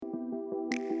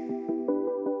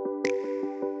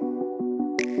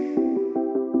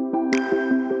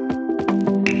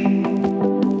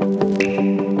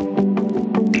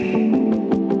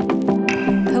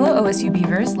OSU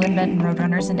Beavers, Lynn Benton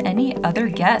Roadrunners, and any other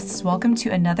guests. Welcome to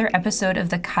another episode of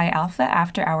the Chi Alpha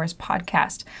After Hours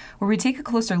podcast, where we take a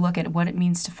closer look at what it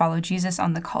means to follow Jesus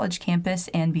on the college campus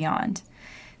and beyond.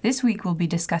 This week, we'll be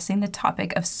discussing the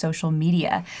topic of social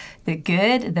media, the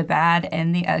good, the bad,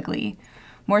 and the ugly.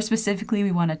 More specifically,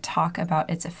 we want to talk about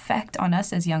its effect on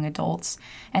us as young adults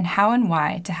and how and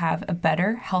why to have a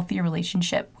better, healthier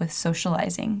relationship with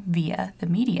socializing via the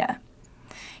media.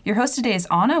 Your host today is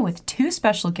Anna with two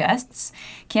special guests,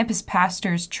 campus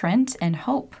pastors Trent and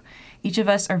Hope. Each of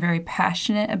us are very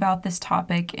passionate about this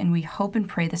topic, and we hope and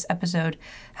pray this episode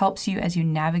helps you as you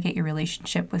navigate your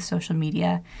relationship with social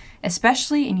media,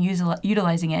 especially in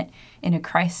utilizing it in a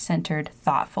Christ-centered,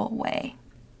 thoughtful way.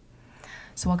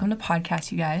 So welcome to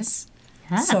podcast, you guys.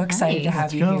 So excited to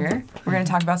have you here. We're going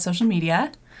to talk about social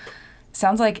media.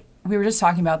 Sounds like we were just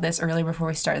talking about this earlier before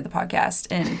we started the podcast,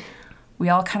 and we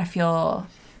all kind of feel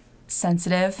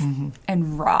sensitive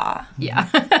and raw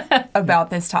about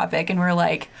this topic. And we're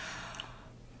like,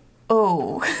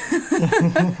 oh,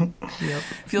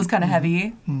 feels kind of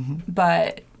heavy,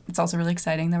 but it's also really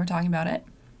exciting that we're talking about it.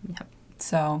 Yep.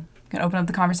 So I'm going to open up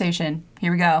the conversation. Here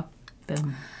we go.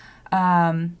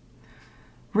 Boom.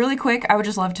 Really quick, I would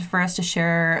just love for us to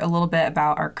share a little bit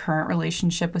about our current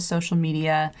relationship with social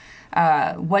media.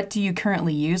 What do you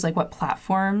currently use? Like, what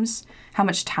platforms? How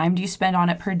much time do you spend on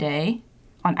it per day,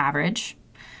 on average?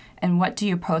 And what do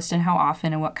you post and how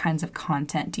often, and what kinds of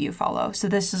content do you follow? So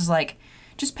this is like,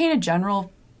 just paint a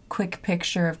general quick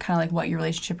picture of kind of like what your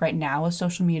relationship right now with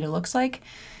social media looks like.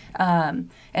 And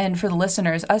for the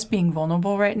listeners, us being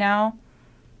vulnerable right now,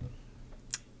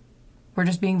 we're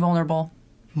just being vulnerable.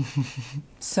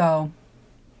 So,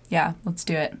 yeah, let's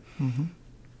do it.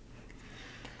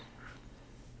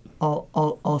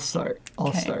 I'll start.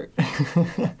 I'll start.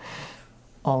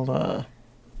 I'll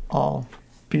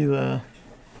be the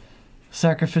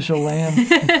sacrificial lamb.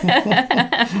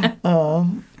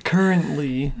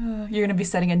 Currently, you're gonna be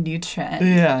setting a new trend.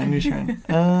 Yeah, a new trend.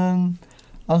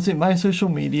 I'll say my social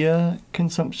media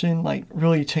consumption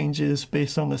really changes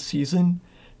based on the season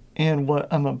and what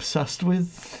I'm obsessed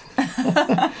with.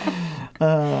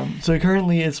 So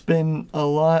currently it's been a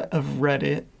lot of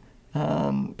Reddit,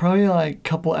 probably a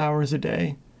couple hours a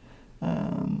day.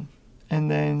 And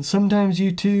then sometimes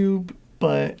YouTube,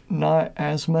 but not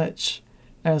as much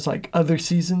as other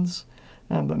seasons.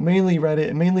 But mainly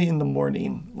Reddit, mainly in the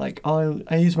morning.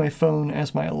 I use my phone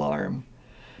as my alarm,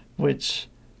 which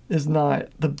is not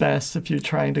the best if you're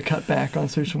trying to cut back on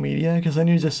social media, because then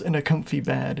you're just in a comfy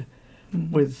bed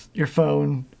with your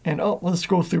phone and, let's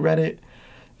scroll through Reddit.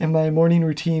 And my morning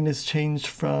routine has changed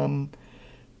from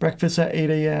breakfast at 8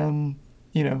 a.m.,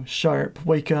 sharp,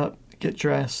 wake up, get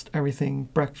dressed, everything,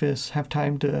 breakfast, have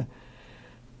time to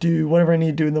do whatever I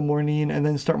need to do in the morning, and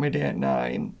then start my day at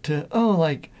 9 to,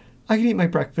 I can eat my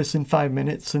breakfast in 5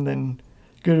 minutes and then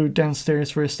go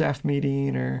downstairs for a staff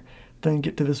meeting, or then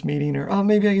get to this meeting, or,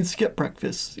 maybe I can skip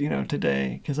breakfast,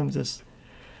 today, because I'm just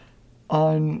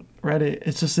on Reddit.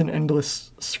 It's just an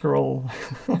endless scroll.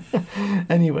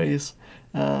 Anyways,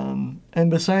 and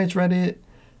besides Reddit,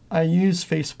 I use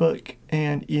Facebook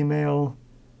and email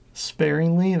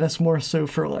sparingly. That's more so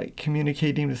for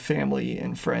communicating with family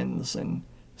and friends and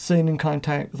staying in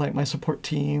contact with my support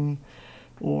team.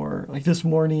 Or this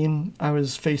morning I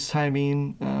was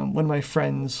FaceTiming one of my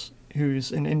friends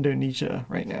who's in Indonesia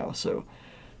right now. So,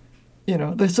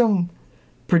 there's some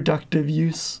productive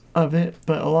use of it,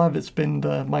 but a lot of it's been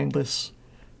the mindless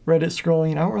Reddit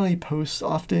scrolling. I don't really post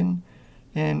often,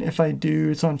 and if I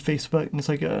do, it's on Facebook, and it's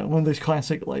one of those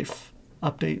classic life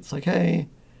updates, hey,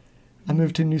 I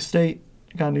moved to a new state,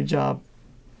 got a new job,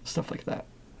 stuff like that.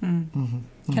 Can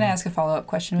I ask a follow-up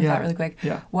question with that really quick?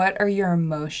 Yeah. What are your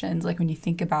emotions when you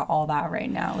think about all that right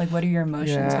now? What are your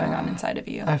emotions going on inside of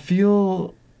you? I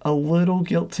feel a little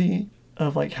guilty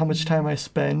of how much time I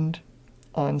spend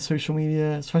on social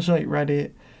media, especially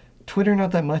Reddit. Twitter,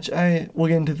 not that much. We'll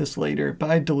get into this later, but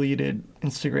I deleted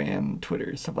Instagram,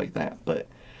 Twitter, stuff like that. But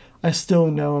I still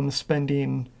know I'm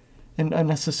spending an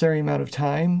unnecessary amount of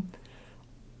time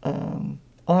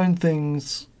on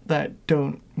things that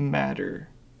don't matter.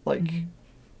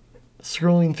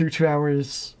 Scrolling through 2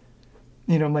 hours,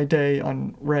 my day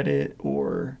on Reddit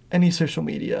or any social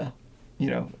media,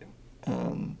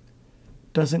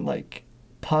 doesn't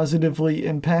positively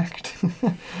impact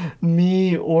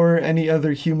me or any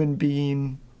other human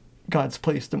being God's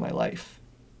placed in my life.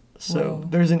 So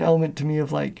there's an element to me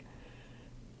of I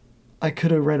could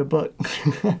have read a book.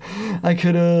 I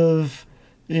could have,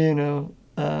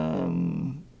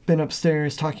 been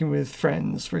upstairs talking with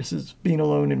friends versus being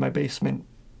alone in my basement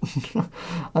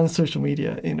on social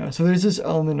media, you know. So there's this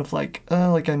element of like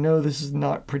I know this is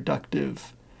not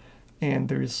productive, and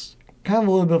there's kind of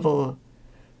a little bit of a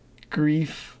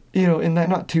grief, you know, in that.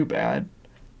 Not too bad.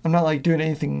 I'm not like doing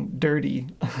anything dirty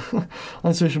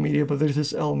on social media, but there's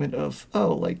this element of,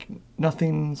 like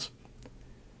nothing's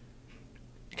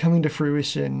coming to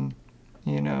fruition,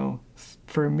 you know,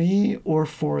 for me or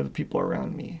for the people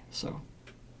around me. So,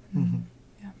 Yeah.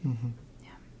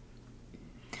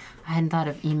 I hadn't thought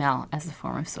of email as a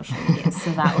form of social media, so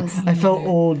that was... I felt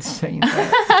old saying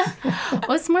that.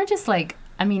 Well, it's more just like,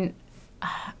 I mean,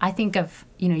 I think of,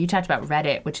 you know, you talked about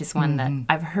Reddit, which is one that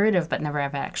I've heard of but never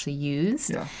have actually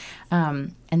used. Yeah.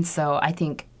 And so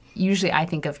usually I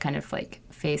think of kind of like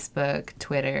Facebook,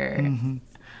 Twitter,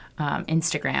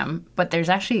 Instagram, but there's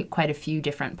actually quite a few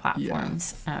different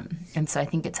platforms. Yeah. And so I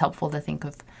think it's helpful to think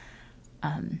of,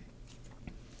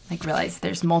 realize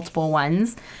there's multiple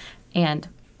ones. And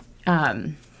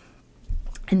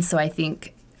so I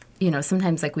think, you know,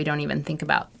 sometimes like we don't even think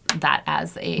about that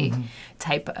as a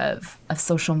type of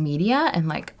social media, and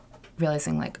like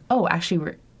realizing like, oh,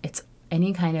 actually it's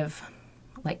any kind of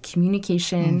like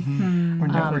communication or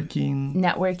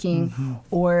networking,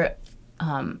 or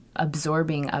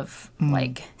absorbing of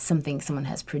like something someone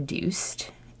has produced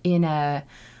in a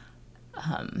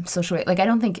social way. Like I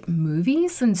don't think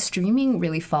movies and streaming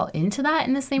really fall into that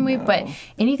in the same way, but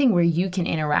anything where you can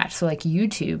interact. So like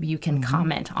YouTube, you can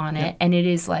comment on it, and it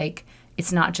is like,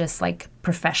 it's not just like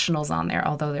professionals on there,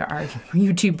 although there are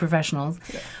YouTube professionals,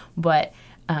 but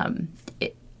and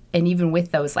even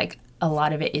with those, like a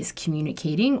lot of it is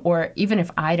communicating. Or even if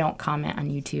I don't comment on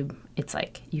YouTube, it's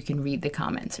like you can read the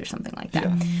comments or something like that.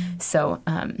 Yeah. So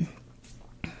I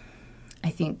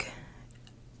think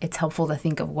it's helpful to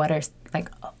think of what are like.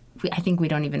 I think we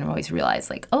don't even always realize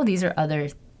like, oh, these are other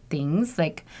things.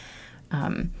 Like,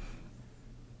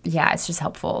 it's just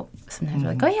helpful. Sometimes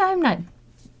we're like, oh yeah, I'm not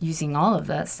using all of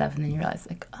that stuff, and then you realize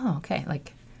like, oh, okay,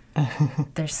 like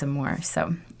there's some more.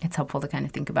 So it's helpful to kind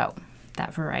of think about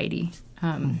that variety.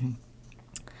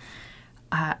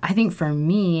 I think for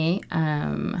me,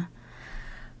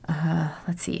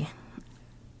 let's see,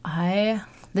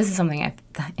 this is something I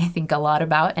think a lot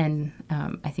about, and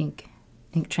I think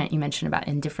Trent, you mentioned about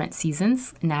in different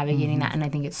seasons navigating that, and I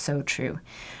think it's so true.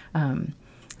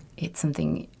 It's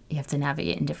something you have to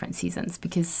navigate in different seasons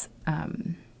because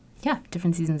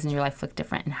different seasons in your life look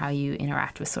different in how you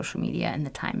interact with social media and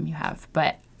the time you have.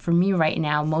 But for me right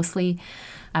now, mostly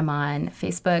I'm on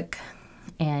Facebook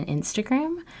and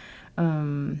Instagram.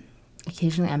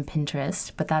 Occasionally on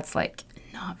Pinterest, but that's like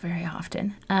not very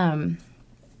often. And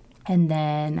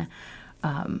then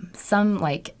some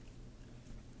like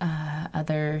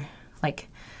other, like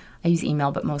I use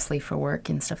email, but mostly for work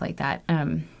and stuff like that.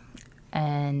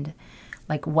 And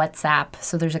like WhatsApp.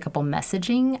 So there's a couple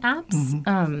messaging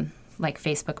apps, like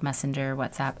Facebook Messenger,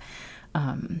 WhatsApp,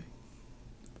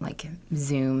 like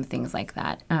Zoom, things like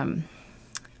that.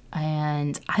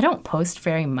 And I don't post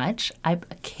very much. I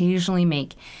occasionally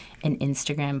make an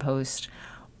Instagram post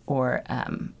or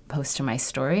post to my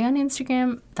story on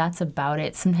Instagram. That's about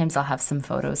it. Sometimes I'll have some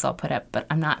photos I'll put up, but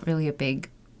I'm not really a big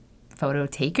photo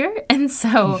taker, and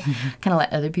so kind of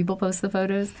let other people post the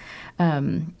photos.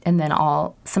 And then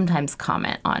I'll sometimes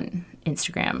comment on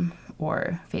Instagram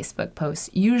or Facebook posts,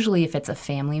 usually if it's a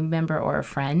family member or a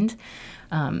friend.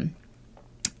 And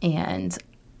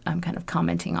I'm kind of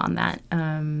commenting on that.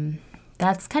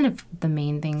 That's kind of the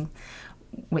main thing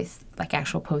with like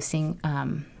actual posting.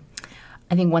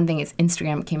 I think one thing is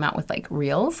Instagram came out with like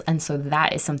Reels, and so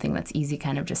that is something that's easy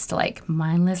kind of just to like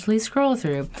mindlessly scroll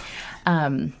through.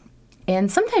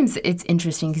 And sometimes it's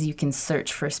interesting because you can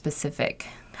search for a specific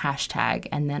hashtag,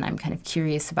 and then I'm kind of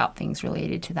curious about things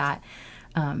related to that.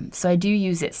 So I do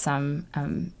use it some,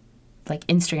 like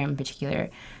Instagram in particular,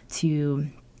 to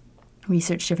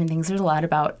research different things. There's a lot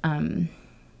about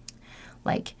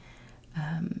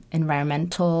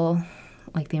environmental,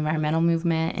 like the environmental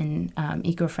movement and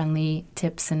eco-friendly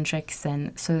tips and tricks,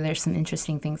 and so there's some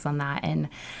interesting things on that. And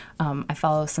I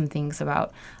follow some things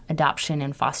about adoption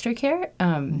and foster care,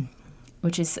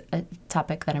 which is a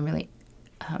topic that I'm really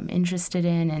interested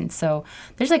in. And so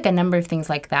there's like a number of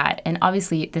things like that. And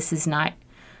obviously this is not,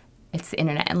 it's the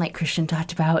internet, and like Christian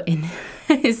talked about in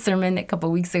his sermon a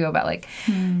couple weeks ago about like,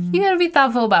 you gotta be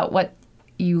thoughtful about what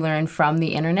you learn from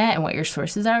the internet and what your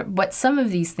sources are. But some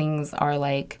of these things are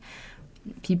like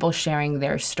people sharing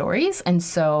their stories, and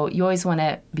so you always want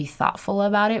to be thoughtful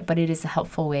about it, but it is a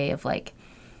helpful way of like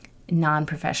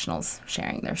non-professionals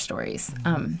sharing their stories.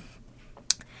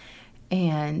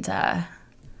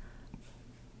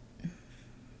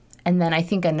 And then I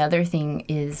think another thing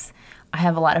is I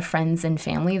have a lot of friends and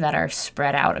family that are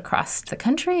spread out across the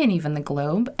country and even the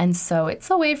globe. And so it's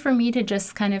a way for me to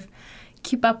just kind of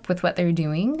keep up with what they're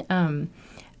doing.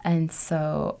 And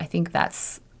so I think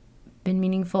that's been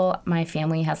meaningful. My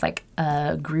family has like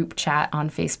a group chat on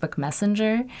Facebook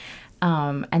Messenger.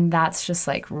 And that's just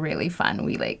like really fun.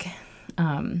 We like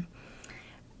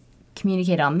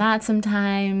communicate on that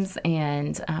sometimes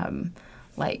and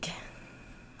like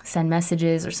send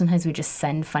messages, or sometimes we just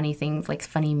send funny things like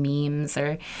funny memes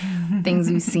or things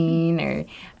we've seen, or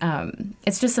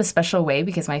it's just a special way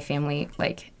because my family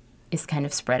like is kind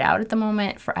of spread out at the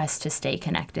moment for us to stay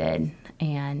connected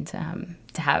and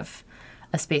to have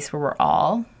a space where we're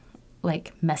all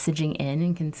like messaging in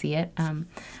and can see it. I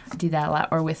do that a lot.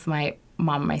 Or with my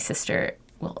mom and my sister,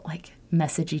 we'll like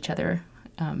message each other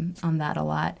on that a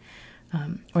lot.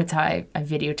 Or it's how I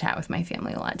video chat with my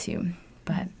family a lot too.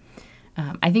 But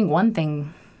I think one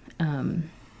thing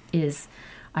is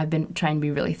I've been trying to be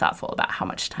really thoughtful about how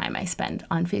much time I spend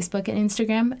on Facebook and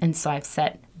Instagram. And so I've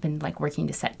been like working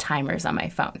to set timers on my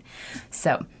phone.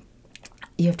 So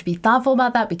you have to be thoughtful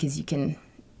about that because you can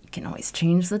always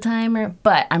change the timer.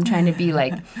 But I'm trying to be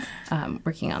like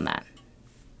working on that.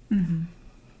 Mm-hmm.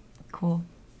 Cool.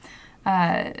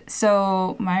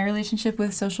 So my relationship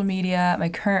with social media, my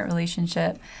current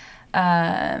relationship,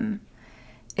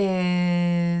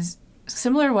 is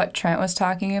similar to what Trent was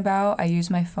talking about. I use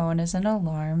my phone as an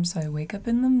alarm. So I wake up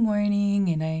in the morning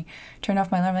and I turn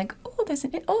off my alarm like,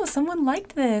 someone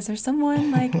liked this or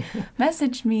someone like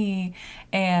messaged me.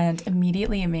 And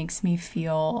immediately it makes me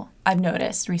feel, I've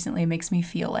noticed recently, it makes me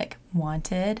feel like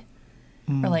wanted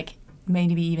or like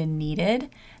maybe even needed.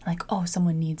 Like, oh,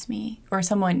 someone needs me, or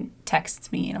someone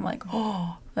texts me and I'm like,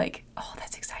 oh,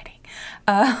 that's exciting.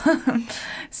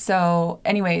 So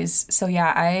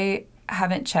yeah, I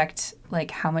haven't checked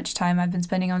like how much time I've been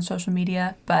spending on social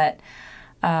media, but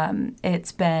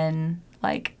it's been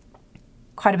like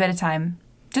quite a bit of time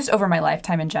just over my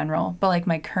lifetime in general. But like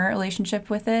my current relationship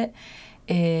with it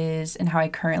is, and how I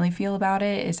currently feel about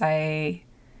it is I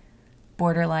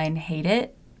borderline hate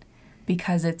it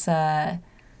because it's a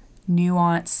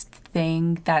nuanced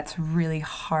thing that's really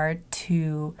hard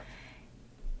to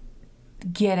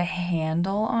get a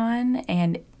handle on.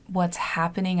 And what's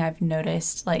happening, I've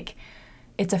noticed, like,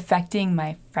 it's affecting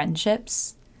my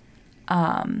friendships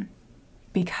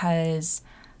because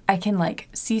I can, like,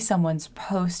 see someone's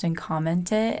post and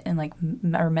comment it and, like,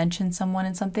 or mention someone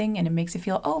in something, and it makes it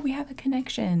feel, oh, we have a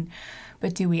connection.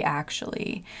 But do we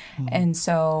actually? And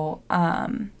so,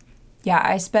 yeah,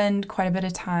 I spend quite a bit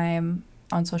of time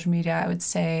on social media. I would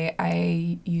say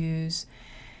I use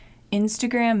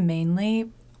Instagram mainly.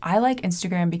 I like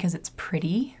Instagram because it's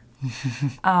pretty.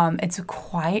 It's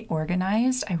quite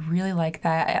organized. I really like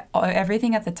that.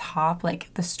 Everything at the top,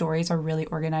 like the stories are really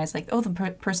organized. Like, oh, the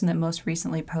person that most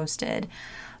recently posted.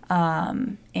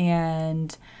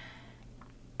 And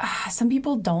some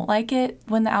people don't like it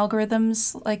when the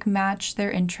algorithms like match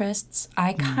their interests.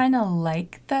 I kind of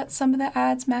like that some of the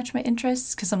ads match my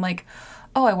interests because I'm like,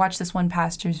 oh, I watched this one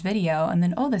pastor's video and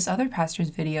then, oh, this other pastor's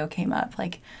video came up.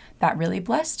 Like, that really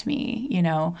blessed me, you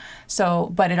know?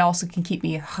 So, but it also can keep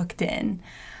me hooked in.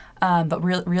 But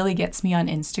really gets me on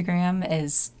Instagram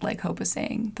is, like Hope was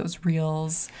saying, those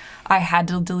reels. I had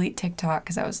to delete TikTok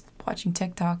because I was watching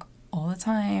TikTok all the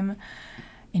time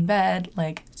in bed,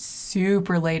 like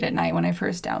super late at night when I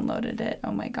first downloaded it.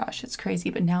 Oh my gosh, it's crazy.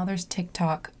 But now there's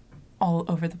TikTok all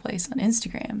over the place on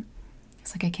Instagram.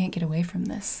 It's like I can't get away from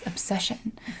this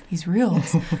obsession. These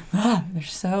reels, they're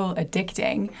so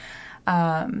addicting.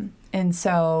 And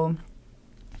so,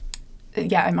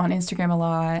 yeah, I'm on Instagram a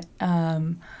lot.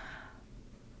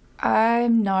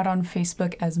 I'm not on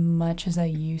Facebook as much as I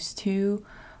used to,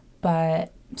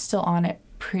 but I'm still on it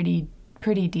pretty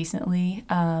decently.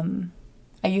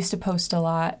 I used to post a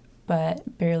lot,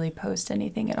 but barely post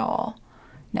anything at all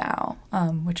now,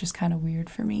 which is kind of weird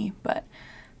for me, but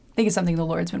I think it's something the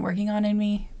Lord's been working on in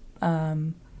me,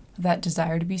 that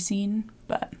desire to be seen,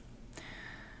 but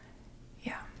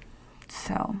yeah.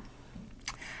 So,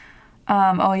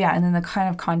 oh yeah, and then the kind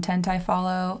of content I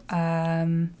follow,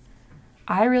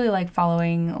 I really like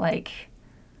following, like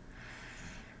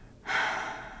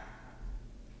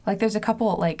there's a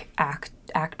couple, like,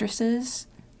 actresses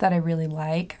that I really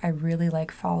like. I really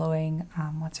like following,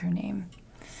 what's her name?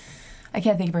 I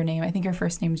can't think of her name. I think her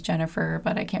first name's Jennifer,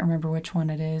 but I can't remember which one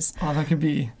it is. Oh, that could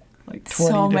be like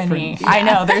 20 so different. many. I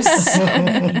know, there's so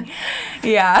many.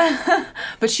 Yeah.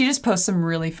 But she just posts some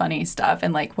really funny stuff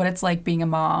and like what it's like being a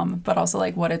mom, but also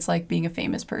like what it's like being a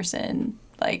famous person.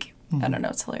 Like, I don't know,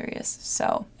 it's hilarious.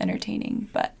 So entertaining.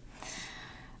 But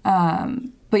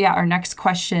But yeah, our next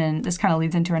question, this kind of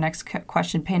leads into our next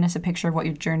question. Paint us a picture of what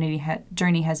your journey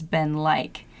has been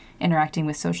like interacting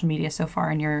with social media so far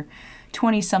in your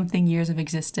 20-something years of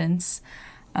existence.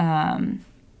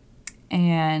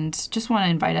 And just want to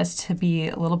invite us to be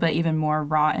a little bit even more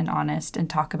raw and honest and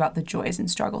talk about the joys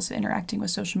and struggles of interacting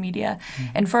with social media.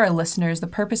 Mm-hmm. And for our listeners, the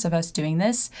purpose of us doing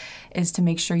this is to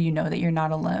make sure you know that you're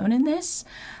not alone in this,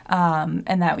 and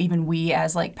that even we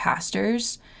as like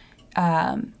pastors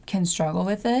can struggle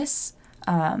with this.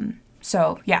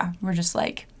 So yeah, we're just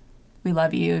like, we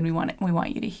love you, and we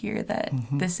want you to hear that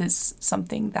this is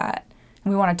something that,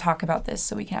 and we want to talk about this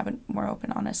so we can have a more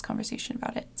open, honest conversation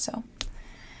about it. So.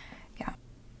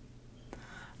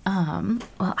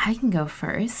 Well, I can go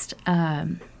first.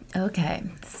 Okay,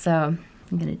 so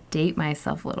I'm going to date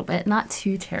myself a little bit, not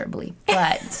too terribly,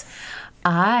 but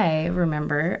I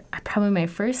remember probably my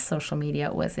first social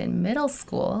media was in middle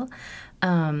school.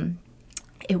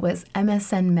 It was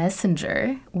MSN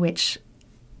Messenger, which,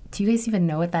 do you guys even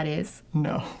know what that is?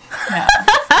 No.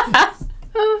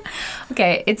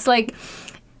 Okay, it's like,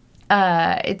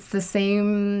 it's the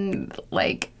same,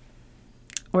 like,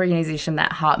 organization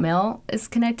that Hotmail is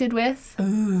connected with.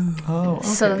 Ooh. Oh, okay.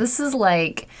 So this is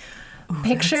like,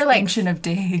 picture like ancient of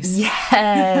days.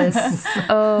 Yes.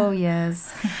 Oh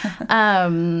yes.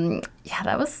 Yeah,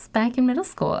 that was back in middle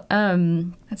school.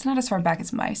 That's not as far back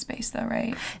as MySpace though,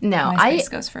 right? No,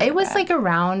 MySpace goes further it was back. like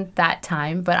around that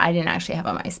time, but I didn't actually have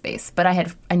a MySpace. But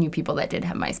I knew people that did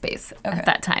have MySpace at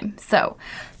that time. So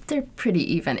they're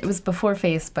pretty even. It was before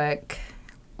Facebook.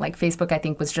 Like Facebook, I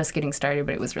think, was just getting started,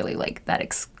 but it was really like that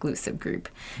exclusive group.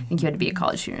 I think you had to be a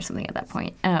college student or something at that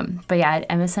point. But yeah, at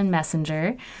MSN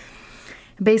Messenger,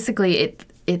 basically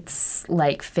it's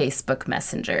like Facebook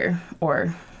Messenger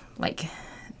or like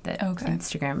the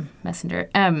Instagram Messenger.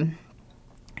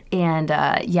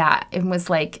 Yeah, it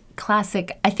was like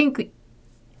classic. I think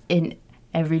in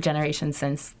every generation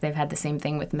since, they've had the same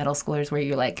thing with middle schoolers where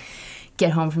you like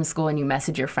get home from school and you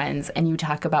message your friends and you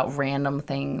talk about random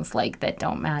things like that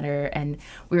don't matter. And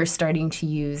we were starting to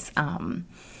use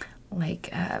what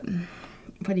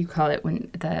do you call it when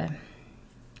the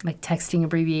like texting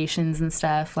abbreviations and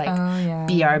stuff, like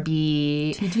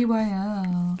BRB,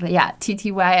 TTYL. But yeah,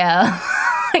 TTYL.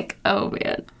 Like, oh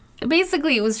man.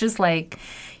 Basically it was just like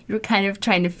you were kind of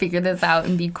trying to figure this out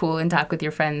and be cool and talk with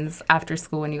your friends after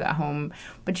school when you got home,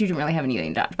 but you didn't really have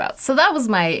anything to talk about. So that was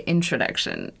my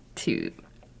introduction to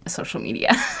social media.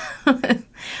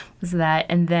 Was that.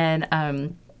 And then I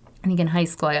think in high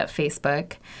school I got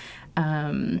Facebook.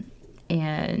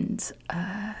 It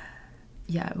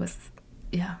was,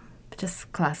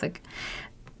 just classic.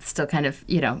 Still kind of,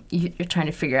 you're trying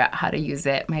to figure out how to use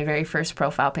it. My very first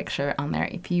profile picture on there,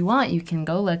 if you want, you can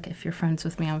go look if you're friends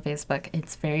with me on Facebook.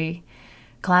 It's very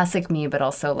classic me, but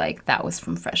also like that was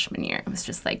from freshman year. It was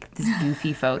just like this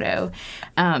goofy photo.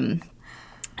 I'll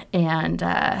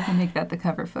make that the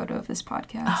cover photo of this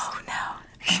podcast. Oh no.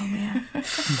 Oh man.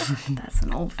 That's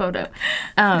an old photo.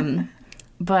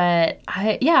 But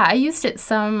I used it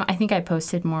some. I think I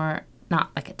posted more,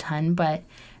 not like a ton, but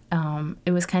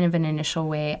it was kind of an initial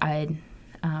way. I'd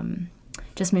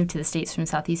just moved to the States from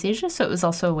Southeast Asia, so it was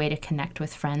also a way to connect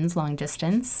with friends long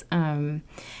distance and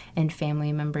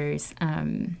family members.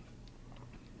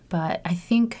 But I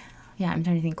think, I'm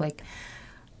trying to think, like,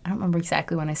 I don't remember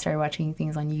exactly when I started watching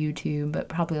things on YouTube, but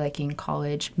probably like in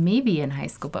college, maybe in high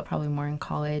school, but probably more in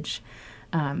college.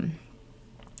 I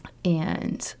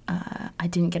didn't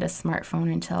get a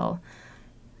smartphone until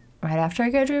right after I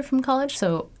graduated from college,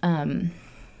 so I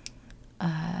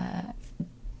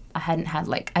hadn't had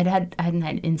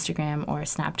Instagram or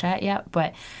Snapchat yet,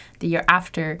 but the year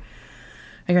after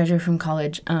I graduated from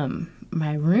college,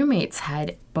 my roommates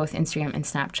had both Instagram and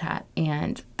Snapchat,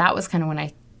 and that was kind of when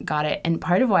I got it. And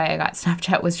part of why I got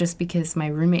Snapchat was just because my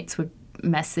roommates would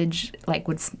message, like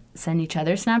would send each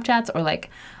other Snapchats, or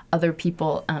like other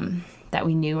people that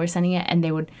we knew were sending it, and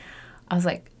they were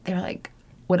like,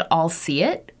 would all see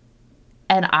it,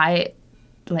 and I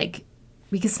like,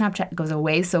 because Snapchat goes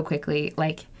away so quickly,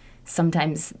 like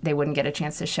sometimes they wouldn't get a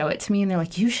chance to show it to me, and they're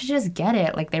like, you should just get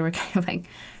it. Like they were kind of like,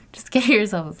 just get it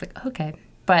yourself. I was like, okay.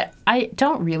 But I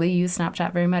don't really use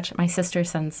Snapchat very much. My sister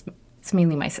it's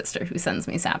mainly my sister who sends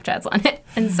me Snapchats on it.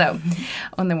 And so,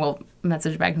 and then we'll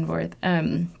message back and forth.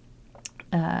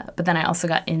 But then I also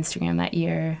got Instagram that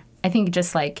year. I think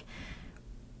just like,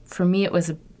 for me, it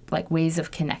was like ways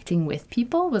of connecting with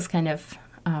people was kind of,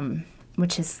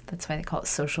 that's why they call it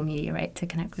social media, right? To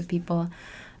connect with people.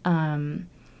 But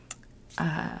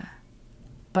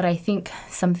I think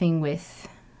something with,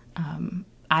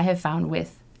 I have found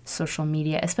with social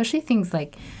media, especially things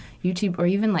like YouTube, or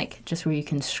even like just where you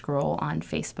can scroll on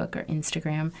Facebook or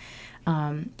Instagram,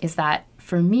 is that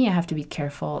for me, I have to be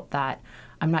careful that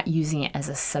I'm not using it as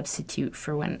a substitute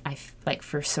for when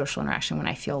for social interaction when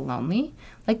I feel lonely.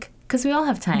 Like, because we all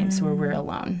have times where we're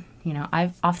alone. You know,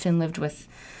 I've often lived with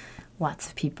lots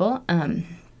of people,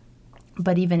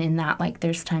 but even in that, like,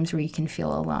 there's times where you can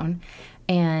feel alone.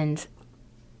 And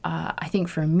I think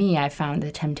for me, I found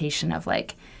the temptation of,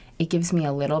 like, it gives me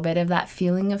a little bit of that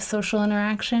feeling of social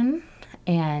interaction.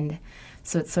 And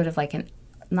so it's sort of like an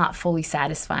not fully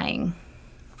satisfying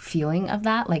feeling of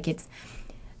that. Like, it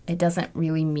doesn't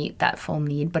really meet that full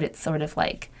need, but it's sort of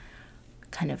like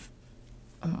kind of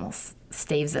almost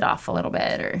staves it off a little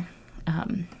bit. Or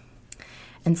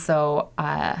and so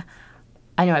I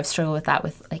know I've struggled with that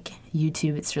with, like,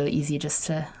 YouTube. It's really easy just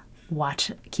to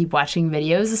keep watching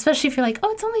videos, especially if you're like,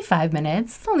 oh, it's only 5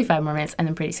 minutes. It's only 5 more minutes. And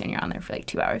then pretty soon you're on there for like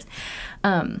 2 hours.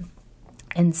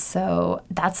 And so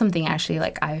that's something actually,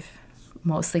 like, I've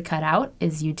mostly cut out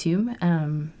is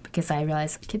YouTube, because I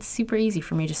realize, like, it's super easy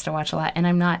for me just to watch a lot. And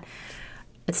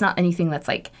it's not anything that's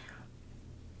like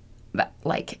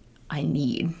I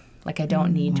need. Like, I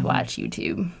don't need to watch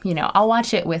YouTube. You know, I'll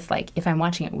watch it with, like, if I'm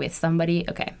watching it with somebody,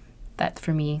 okay, that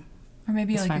for me. Or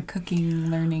maybe like fine. A cooking,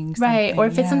 learning something. Right, or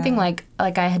if it's something like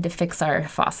I had to fix our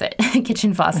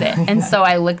kitchen faucet, and so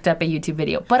I looked up a YouTube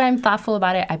video. But I'm thoughtful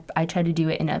about it. I try to do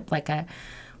it in a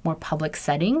more public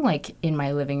setting, like in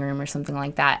my living room or something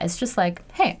like that. It's just like,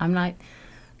 hey, I'm not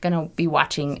going to be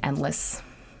watching endless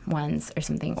ones or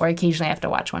something. Or occasionally I have to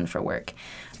watch one for work.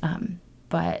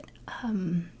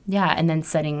 Yeah, and then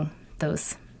setting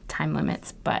those time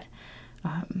limits. But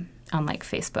on, like,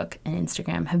 Facebook and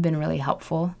Instagram have been really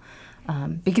helpful.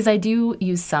 Because I do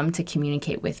use some to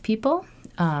communicate with people.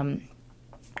 And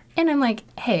I'm like,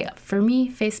 hey, for me,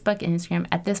 Facebook and Instagram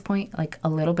at this point, like, a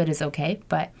little bit is okay.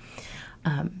 But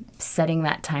setting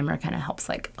that timer kind of helps,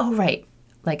 like, oh, right.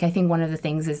 Like, I think one of the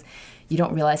things is you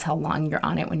don't realize how long you're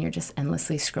on it when you're just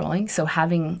endlessly scrolling. So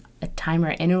having a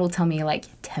timer, and it will tell me, like,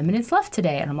 10 minutes left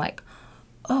today. And I'm like,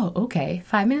 oh, okay,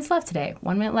 5 minutes left today,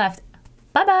 1 minute left.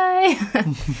 Bye-bye.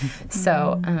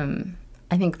 So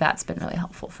I think that's been really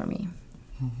helpful for me.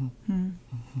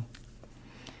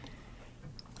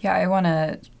 Yeah, I want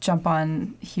to jump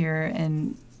on here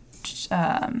and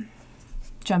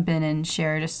jump in and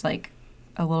share just, like,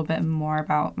 a little bit more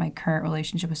about my current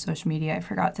relationship with social media. I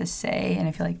forgot to say, and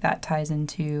I feel like that ties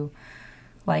into,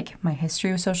 like, my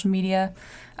history with social media.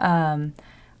 I'm,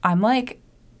 like,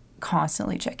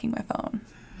 constantly checking my phone.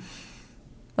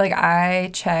 Like,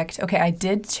 I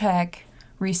did check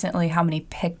recently how many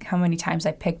times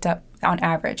I picked up, on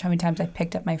average, how many times I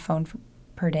picked up my phone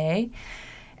per day.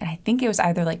 And I think it was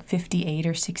either like 58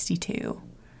 or 62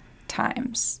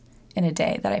 times in a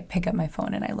day that I pick up my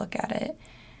phone and I look at it.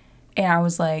 And I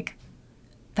was like,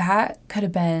 that could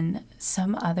have been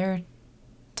some other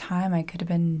time I could have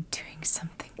been doing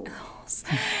something else.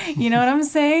 You know what I'm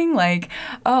saying? Like,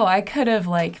 oh, I could have,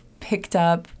 like, picked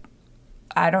up,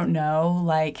 I don't know,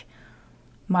 like,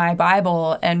 my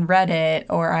Bible and read it,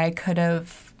 or I could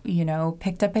have, you know,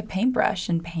 picked up a paintbrush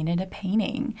and painted a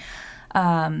painting.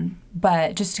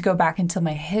 But just to go back into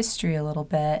my history a little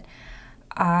bit,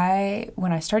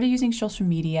 when I started using social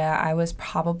media, I was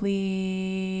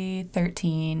probably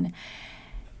 13.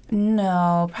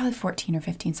 No, probably 14 or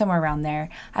 15, somewhere around there.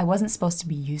 I wasn't supposed to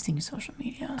be using social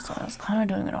media, so I was kind of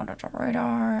doing it under the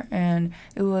radar, and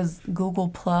it was Google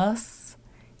Plus.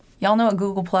 Y'all know what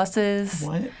Google Plus is?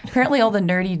 What? Apparently all the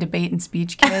nerdy debate and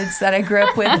speech kids that I grew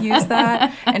up with use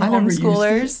that, and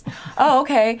homeschoolers. Oh,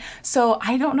 okay. So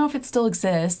I don't know if it still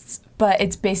exists, but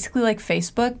it's basically like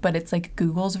Facebook, but it's like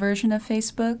Google's version of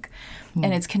Facebook,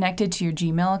 and it's connected to your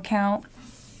Gmail account.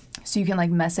 So you can, like,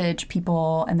 message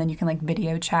people, and then you can, like,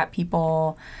 video chat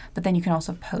people, but then you can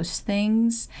also post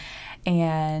things.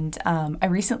 And I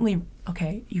recently,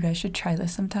 you guys should try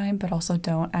this sometime, but also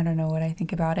don't. I don't know what I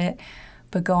think about it.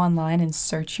 But go online and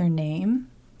search your name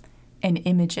and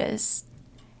images.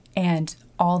 And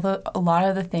a lot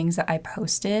of the things that I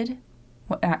posted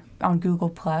on Google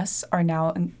Plus are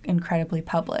now incredibly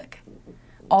public.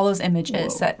 All those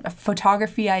images, that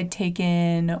photography I'd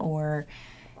taken or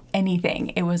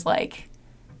anything, it was like,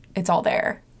 it's all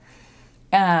there.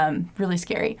 Really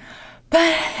scary.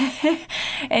 But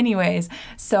anyways,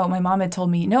 so my mom had told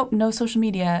me, nope, no social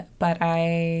media, but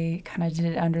I kind of did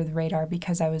it under the radar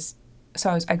because I grew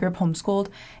up homeschooled,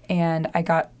 and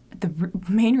the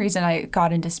main reason I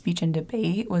got into speech and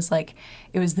debate was, like,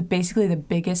 it was basically the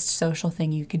biggest social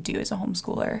thing you could do as a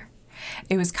homeschooler.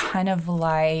 It was kind of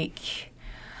like,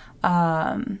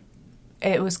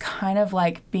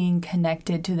 being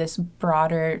connected to this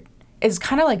broader, it's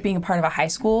kind of like being a part of a high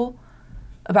school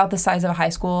about the size of a high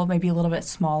school, maybe a little bit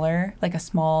smaller, like a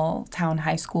small town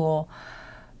high school,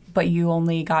 but you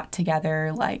only got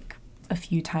together like a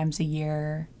few times a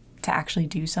year to actually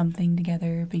do something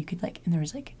together. But you could like, and there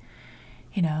was like,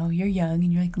 you know, you're young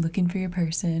and you're like looking for your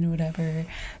person or whatever.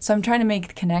 So I'm trying to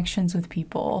make connections with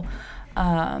people,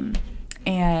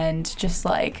 and just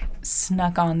like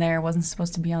snuck on there, wasn't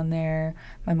supposed to be on there.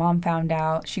 My mom found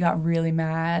out. She got really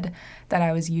mad that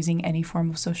I was using any form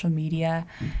of social media.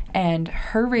 And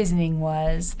her reasoning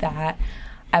was that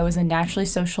I was a naturally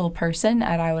social person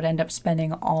and I would end up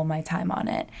spending all my time on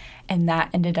it. And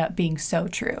that ended up being so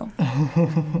true.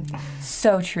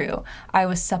 So true. I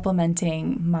was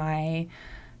supplementing my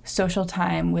social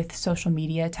time with social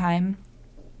media time.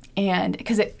 And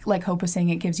because it, like Hope was saying,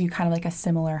 it gives you kind of like a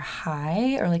similar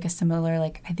high or like a similar,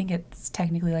 like, I think it's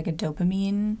technically like a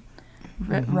dopamine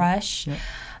rush. Yep.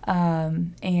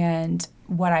 And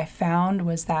what I found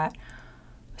was that,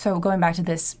 so going back to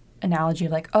this analogy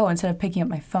of like, oh, instead of picking up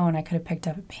my phone, I could have picked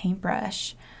up a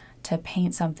paintbrush to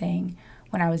paint something.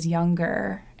 When I was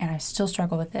younger, and I still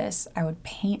struggle with this, I would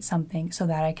paint something so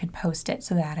that I could post it,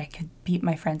 so that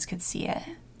my friends could see it.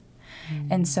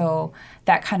 And so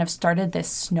that kind of started this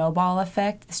snowball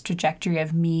effect, this trajectory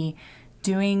of me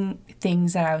doing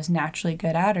things that I was naturally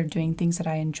good at or doing things that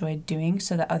I enjoyed doing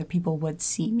so that other people would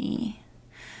see me.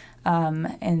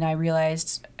 And I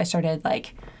realized I started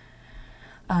like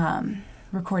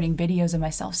recording videos of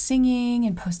myself singing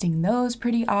and posting those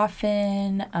pretty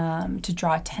often to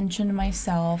draw attention to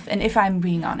myself. And if I'm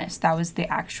being honest, that was the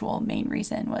actual main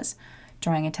reason, was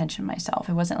drawing attention to myself.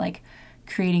 It wasn't like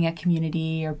creating a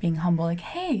community or being humble, like,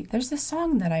 hey, there's this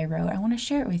song that I wrote, I want to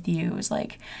share it with you. It was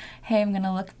like, hey, I'm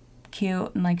gonna look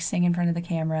cute and like sing in front of the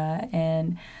camera.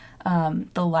 And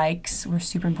the likes were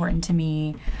super important to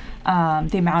me,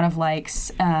 the amount of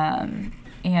likes. And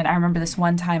I remember this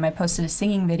one time I posted a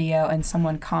singing video and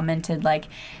someone commented like,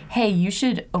 hey, you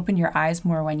should open your eyes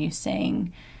more when you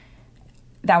sing.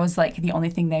 That was like the only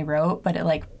thing they wrote, but it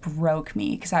like broke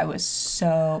me because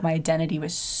my identity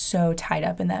was so tied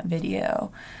up in that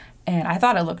video. And I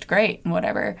thought it looked great and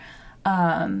whatever.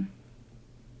 I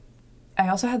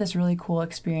also had this really cool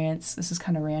experience. This is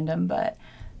kind of random, but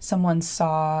someone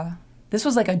saw, this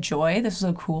was like a joy. This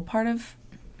was a cool part of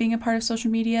being a part of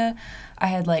social media. I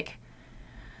had like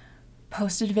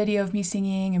posted a video of me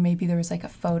singing, and maybe there was like a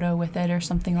photo with it or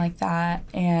something like that.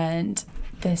 And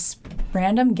this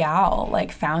random gal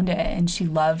like found it and she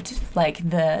loved like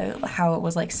how it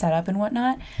was like set up and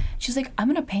whatnot. She's like, I'm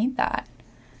gonna paint that.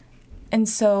 And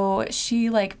so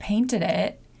she like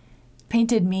painted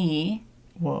me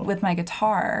Whoa. with my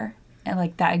guitar and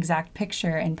like that exact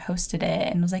picture and posted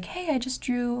it and was like, hey, I just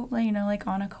drew, you know, like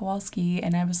Anna Kowalski.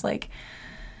 And I was like,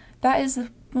 that is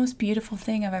the most beautiful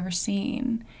thing I've ever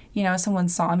seen. You know, someone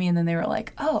saw me and then they were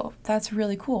like, oh, that's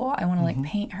really cool, I want to like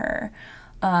paint her.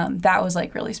 That was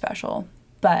like really special.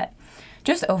 But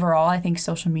just overall, I think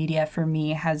social media for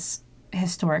me has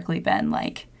historically been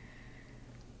like,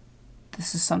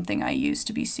 this is something I use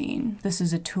to be seen. This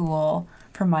is a tool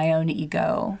for my own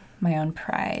ego, my own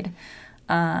pride.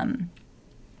 And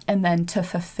then to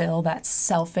fulfill that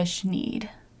selfish need,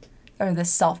 or I'm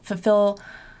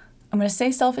going to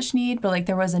say selfish need, but like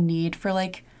there was a need for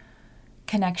like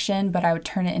connection, but I would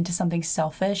turn it into something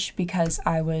selfish because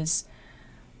I was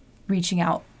reaching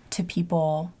out to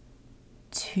people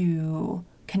to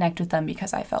connect with them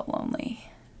because I felt lonely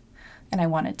and I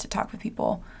wanted to talk with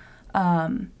people.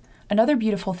 Another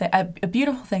beautiful thing, a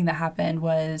beautiful thing that happened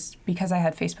was because I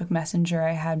had Facebook Messenger,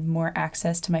 I had more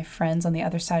access to my friends on the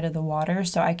other side of the water.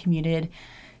 So I commuted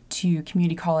to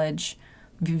community college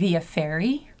via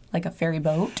ferry, like a ferry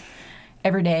boat,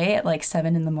 every day at like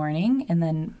 7 a.m. And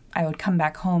then I would come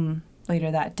back home later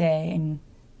that day and,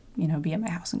 you know, be at my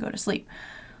house and go to sleep.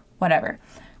 Whatever.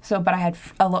 So, but I had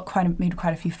made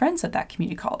quite a few friends at that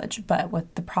community college. But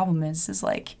what the problem is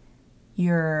like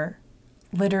you're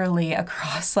literally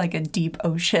across like a deep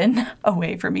ocean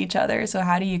away from each other. So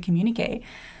how do you communicate?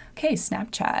 Okay,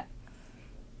 Snapchat,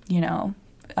 you know,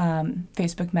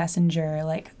 Facebook Messenger,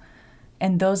 like,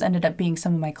 and those ended up being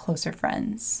some of my closer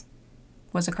friends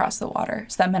was across the water.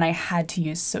 So that meant I had to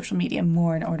use social media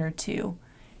more in order to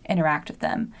interact with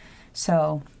them.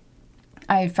 So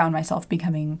I found myself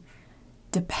becoming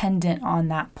dependent on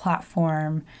that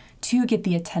platform to get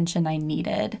the attention I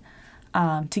needed,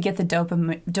 to get the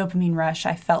dopamine rush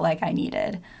I felt like I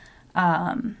needed.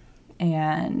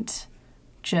 And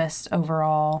just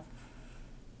overall,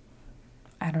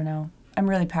 I don't know. I'm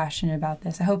really passionate about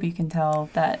this. I hope you can tell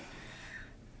that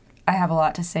I have a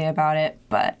lot to say about it,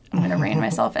 but I'm going to rein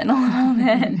myself in a little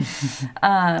bit.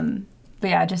 But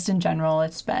yeah, just in general,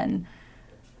 it's been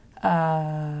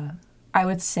I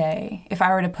would say, if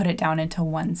I were to put it down into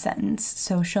one sentence,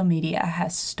 social media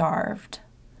has starved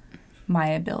my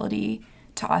ability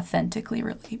to authentically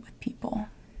relate with people.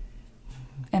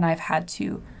 And I've had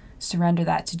to surrender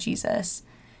that to Jesus.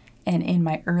 And in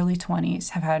my early 20s,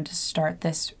 have had to start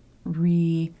this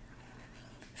refreshing,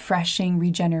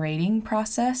 regenerating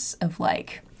process of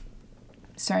like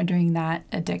surrendering that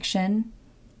addiction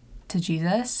to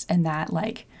Jesus and that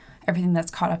like everything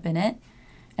that's caught up in it,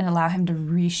 and allow him to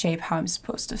reshape how I'm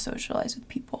supposed to socialize with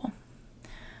people.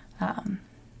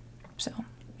 So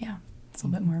yeah, it's a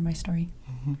little bit more of my story.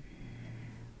 Mm-hmm.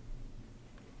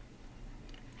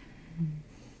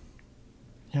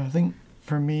 Yeah, I think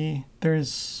for me, there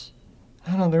was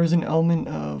an element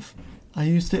of, I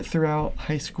used it throughout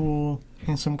high school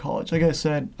and some college. Like I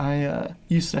said, I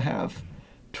used to have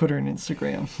Twitter and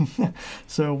Instagram.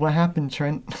 So what happened,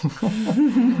 Trent?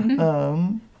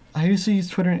 I used to use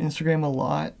Twitter and Instagram a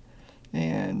lot,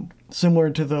 and similar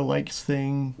to the likes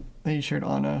thing that you shared,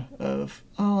 Anna, of,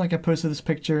 like I posted this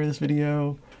picture, this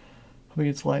video, hoping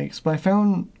it's likes. But I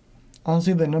found,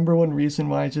 honestly, the number one reason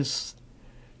why I just,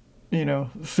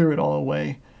 threw it all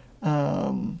away.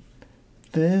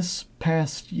 This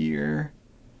past year,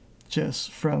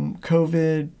 just from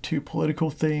COVID to political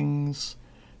things,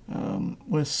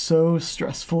 was so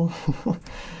stressful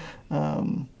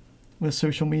with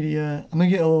social media. I'm going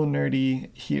to get a little nerdy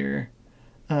here,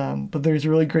 but there's a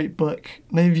really great book.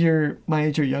 Maybe if you're my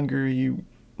age or younger, you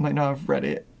might not have read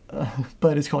it,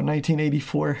 but it's called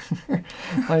 1984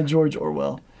 by George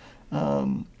Orwell.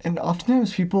 And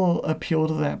oftentimes people appeal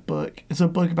to that book. It's a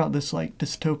book about this like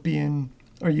dystopian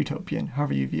or utopian,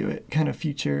 however you view it, kind of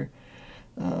future.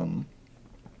 And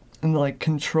the like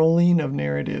controlling of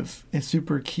narrative is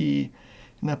super key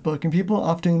in that book. And people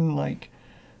often like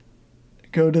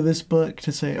go to this book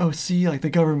to say, oh, see, like the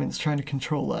government's trying to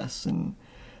control us and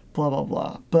blah, blah,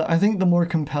 blah. But I think the more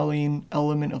compelling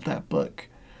element of that book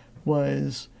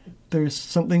was there's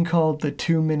something called the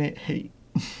 2-minute hate.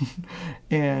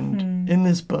 And in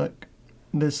this book,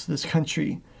 this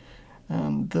country,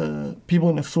 the people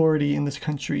in authority in this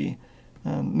country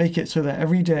make it so that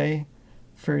every day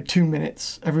for 2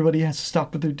 minutes, everybody has to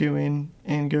stop what they're doing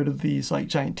and go to these like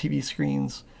giant TV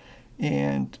screens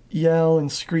and yell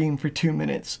and scream for 2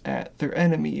 minutes at their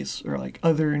enemies or like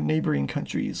other neighboring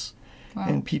countries. Wow.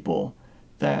 And people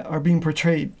that are being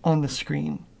portrayed on the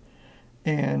screen.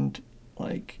 And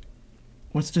like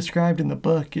what's described in the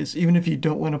book is even if you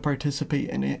don't want to participate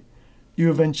in it,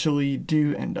 you eventually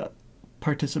do end up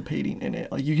participating in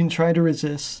it. Like you can try to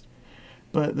resist,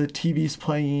 but the TV's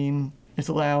playing, it's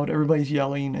loud, everybody's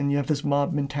yelling, and you have this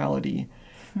mob mentality.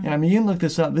 And I mean, you can look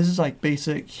this up. This is like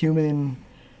basic human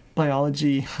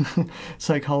biology,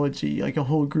 psychology, like a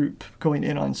whole group going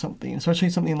in on something, especially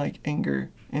something like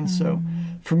anger. And so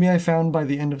for me, I found by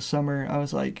the end of summer, I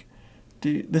was like,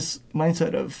 dude, this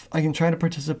mindset of I can try to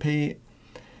participate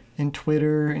in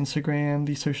Twitter, Instagram,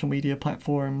 these social media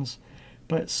platforms,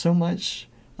 but so much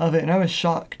of it, and I was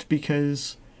shocked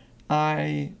because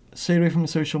I stayed away from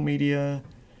social media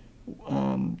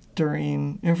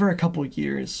during, for a couple of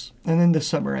years, and then this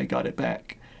summer I got it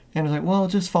back, and I was like, well, I'll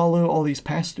just follow all these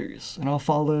pastors, and I'll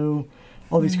follow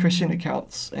all these Christian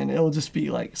accounts, and it'll just be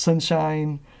like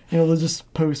sunshine, they'll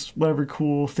just post whatever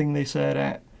cool thing they said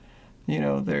at,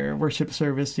 their worship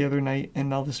service the other night,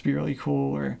 and that'll just be really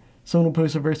cool, or someone will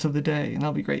post a verse of the day, and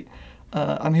that'll be great.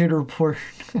 I'm here to report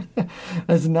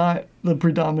that's not the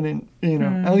predominant,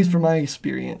 at least from my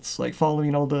experience, like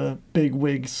following all the big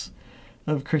wigs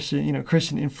of Christian,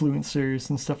 Christian influencers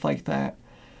and stuff like that.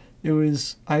 It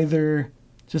was either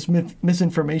just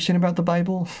misinformation about the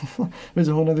Bible, it was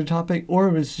a whole other topic, or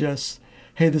it was just,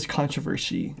 hey, this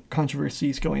controversy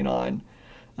is going on,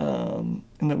 and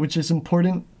that, which is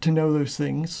important to know those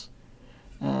things.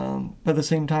 But at the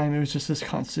same time, it was just this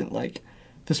constant, like,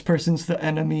 this person's the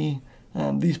enemy.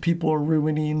 These people are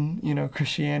ruining,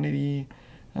 Christianity.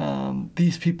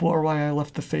 These people are why I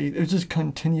left the faith. It was just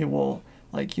continual,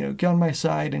 like, get on my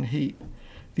side and hate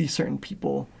these certain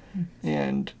people.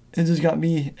 And it just got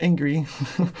me angry.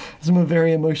 I'm a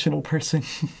very emotional person.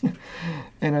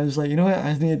 And I was like, you know what?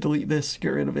 I need to delete this, get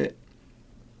rid of it.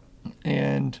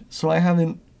 And so I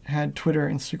haven't had Twitter,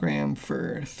 Instagram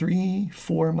for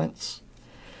 3-4 months.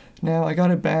 Now I got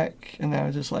it back, and I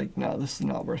was just like, no, this is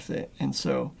not worth it. And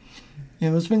so,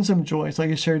 there's been some joys.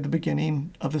 Like I shared at the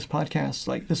beginning of this podcast,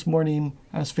 like this morning,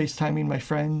 I was FaceTiming my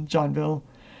friend, Johnville,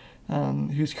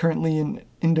 who's currently in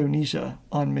Indonesia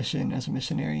on mission as a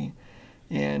missionary.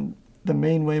 And the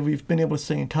main way we've been able to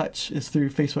stay in touch is through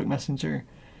Facebook Messenger.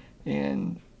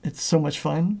 And it's so much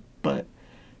fun, but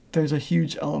there's a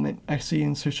huge element I see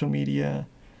in social media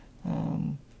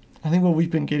I think what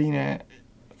we've been getting at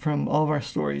from all of our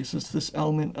stories is this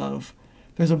element of,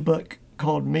 there's a book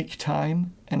called Make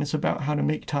Time, and it's about how to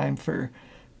make time for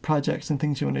projects and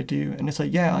things you want to do. And it's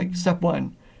like, yeah, like step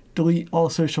one, delete all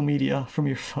social media from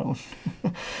your phone.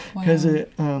 Because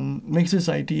it makes this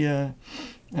idea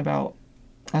about,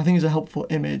 I think it's a helpful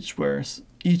image where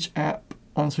each app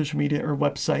on social media or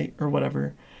website or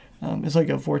whatever is like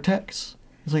a vortex.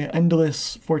 It's like an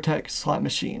endless vortex slot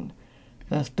machine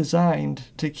that's designed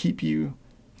to keep you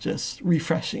just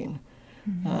refreshing.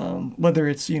 Whether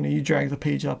it's, you drag the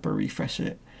page up or refresh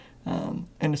it. And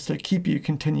it's to keep you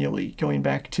continually going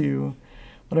back to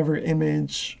whatever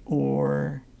image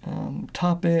or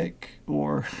topic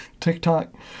or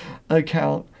TikTok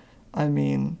account. I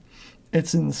mean,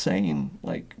 it's insane.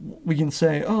 Like, we can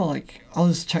say, oh, like, I'll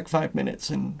just check 5 minutes,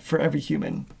 and for every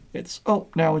human, it's, oh,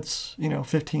 now it's,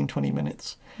 15, 20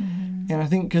 minutes. And I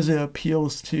think because it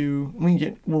appeals to,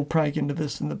 we'll probably get into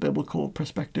this in the biblical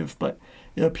perspective, but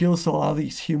it appeals to a lot of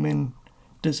these human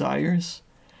desires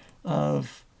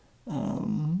of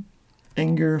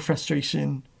anger,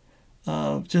 frustration,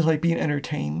 of just like being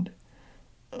entertained,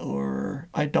 or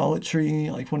idolatry,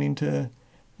 like wanting to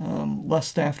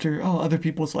lust after other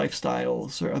people's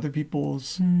lifestyles or other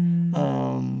people's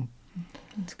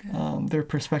That's good. their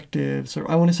perspectives, or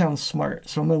I want to sound smart,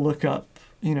 so I'm gonna look up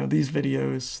these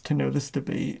videos to know this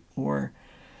debate, or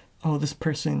this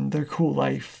person, their cool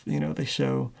life, they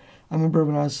show. I remember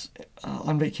when I was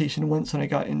on vacation once, and I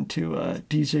got into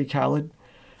DJ Khaled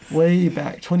way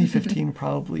back 2015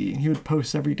 probably, and he would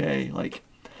post every day like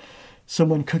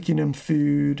someone cooking him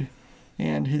food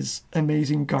and his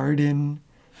amazing garden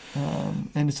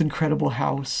and his incredible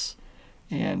house.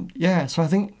 And yeah, so I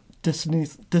think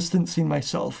distancing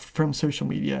myself from social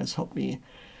media has helped me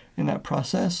in that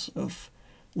process of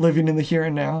living in the here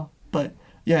and now. But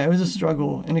yeah, it was a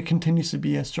struggle, and it continues to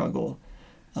be a struggle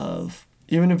of,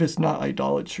 even if it's not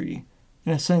idolatry,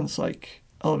 in a sense, like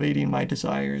elevating my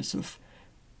desires of,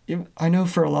 I know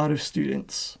for a lot of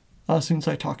students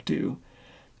I talk to,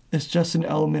 it's just an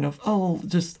element of,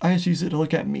 I just use it to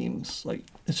look at memes. Like,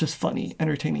 it's just funny,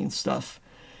 entertaining stuff.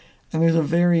 And there's a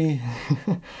very,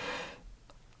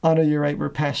 Anna, you're right, we're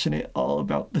passionate all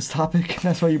about this topic.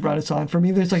 That's why you brought us on. For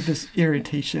me, there's like this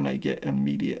irritation I get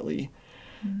immediately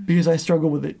because I struggle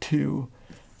with it too.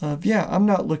 I'm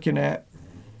not looking at,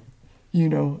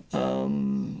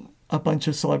 a bunch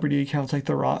of celebrity accounts like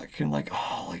The Rock and like,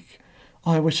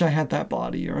 I wish I had that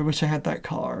body, or I wish I had that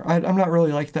car. I'm not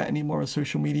really like that anymore with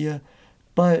social media.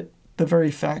 But the very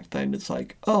fact that it's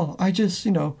like, I just,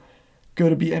 go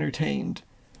to be entertained.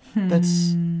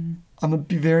 That's, I'm going to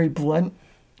be very blunt.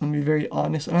 I'm going to be very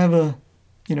honest. And I have a,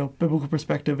 biblical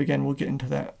perspective. Again, we'll get into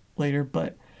that later.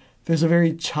 But there's a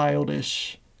very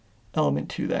childish element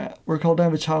to that. We're called to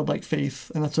have a childlike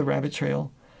faith, and that's a rabbit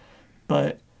trail.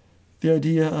 But the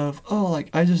idea of,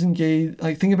 I just engage,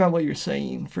 think about what you're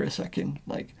saying for a second.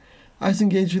 Like, I just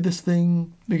engage with this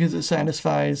thing because it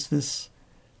satisfies this,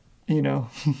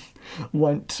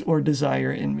 want or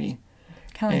desire in me.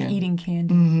 Kind of like eating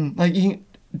candy.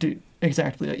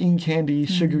 Exactly. Like eating candy,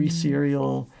 sugary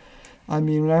cereal. I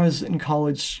mean, when I was in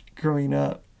college growing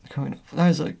up, I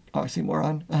was like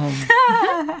oxymoron.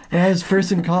 When I was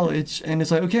first in college, and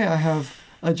it's like, okay, I have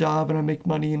a job and I make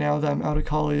money now that I'm out of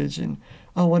college, and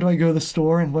what do I go to the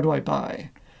store and what do I buy?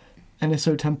 And it's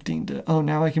so tempting to,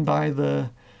 now I can buy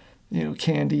the,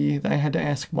 candy that I had to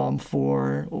ask mom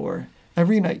for, or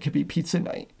every night could be pizza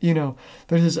night.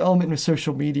 There's this element with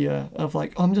social media of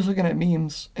like, I'm just looking at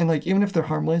memes, and like, even if they're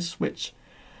harmless, which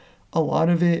a lot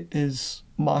of it is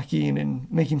mocking and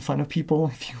making fun of people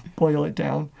if you boil it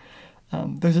down,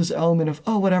 there's this element of,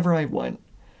 whatever I want.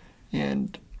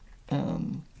 And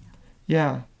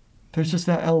there's just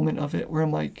that element of it where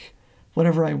I'm like,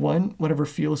 whatever I want, whatever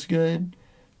feels good,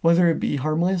 whether it be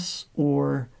harmless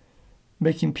or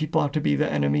making people out to be the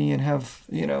enemy and have,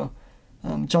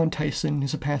 John Tyson,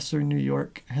 who's a pastor in New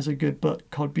York, has a good book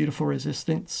called Beautiful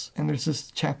Resistance. And there's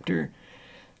this chapter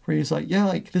where he's like,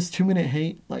 this 2-minute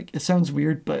hate, it sounds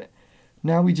weird, but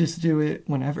now we just do it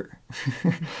whenever.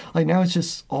 Now it's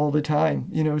just all the time.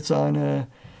 It's on a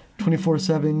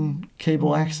 24/7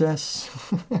 cable access.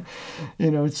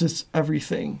 It's just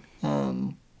everything.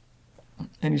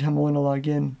 Anytime I want to log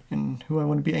in and who I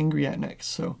want to be angry at next.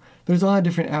 So there's a lot of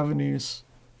different avenues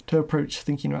to approach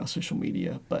thinking about social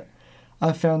media, but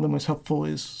I've found the most helpful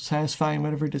is satisfying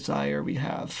whatever desire we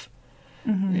have.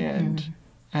 And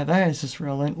that is just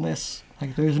relentless.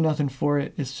 There's nothing for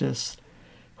it. It's just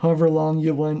however long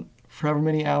you want, for however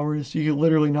many hours, you could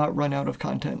literally not run out of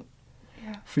content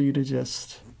for you to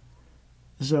just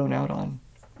zone out on.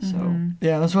 So,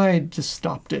 yeah, that's why I just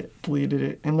stopped it, deleted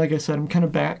it. And like I said, I'm kind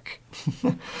of back.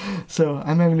 So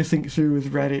I'm having to think through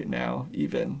with Reddit now,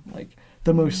 even. Like,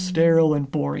 the most sterile and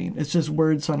boring. It's just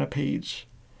words on a page.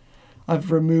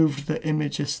 I've removed the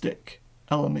imagistic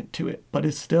element to it, but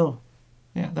it's still,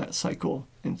 that cycle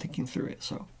and thinking through it.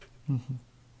 So,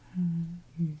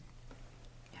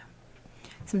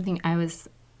 Something I was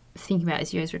thinking about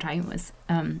as you guys were talking was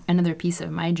another piece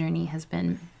of my journey has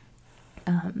been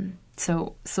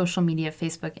so social media,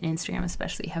 Facebook and Instagram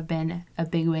especially, have been a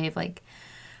big way of like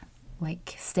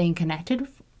staying connected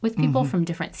with people from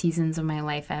different seasons of my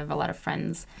life. I have a lot of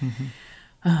friends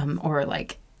or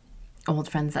like old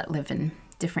friends that live in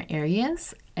different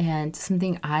areas. And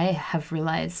something I have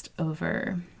realized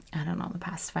over, I don't know, the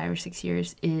past 5 or 6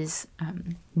 years is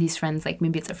these friends, like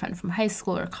maybe it's a friend from high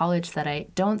school or college that I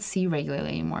don't see regularly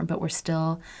anymore, but we're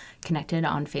still connected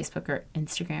on Facebook or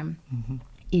Instagram,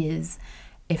 is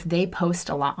if they post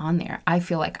a lot on there, I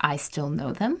feel like I still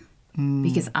know them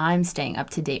because I'm staying up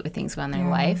to date with things going on in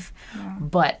their life.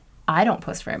 But I don't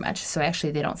post very much, so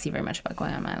actually they don't see very much about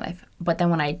going on in my life. But then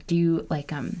when I do,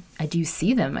 like, I do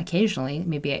see them occasionally,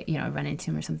 maybe I run into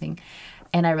them or something,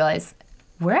 and I realize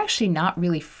we're actually not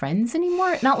really friends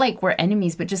anymore. Not like we're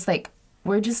enemies, but just like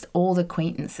we're just old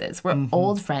acquaintances. We're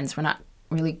old friends. We're not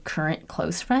really current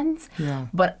close friends. Yeah.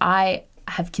 But I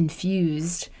have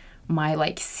confused my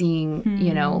like seeing,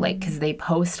 like, because they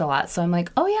post a lot. So I'm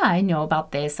like, oh yeah, I know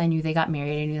about this. I knew they got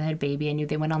married. I knew they had a baby. I knew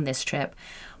they went on this trip.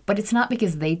 But it's not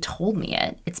because they told me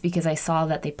it. It's because I saw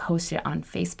that they posted it on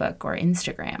Facebook or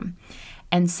Instagram.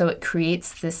 And so it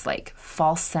creates this like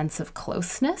false sense of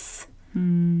closeness.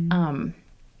 And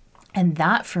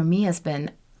that for me has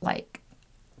been like,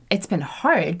 it's been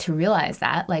hard to realize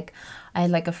that. Like, I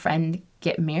had like a friend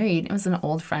get married. It was an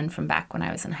old friend from back when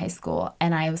I was in high school.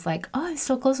 And I was like, oh, I'm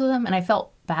still close with him. And I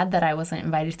felt bad that I wasn't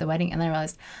invited to the wedding. And then I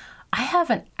realized I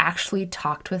haven't actually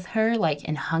talked with her, like,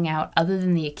 and hung out other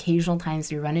than the occasional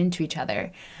times we run into each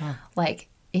other, like,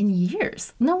 in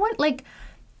years. No one, like,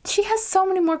 she has so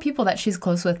many more people that she's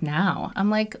close with now. I'm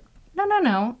like,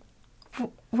 no.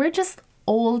 We're just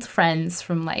old friends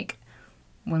from, like,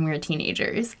 when we were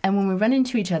teenagers. And when we run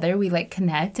into each other, we, like,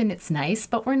 connect and it's nice,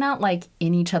 but we're not, like,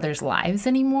 in each other's lives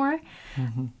anymore.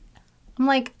 I'm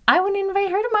like, I wouldn't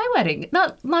invite her to my wedding.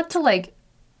 Not to, like,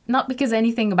 not because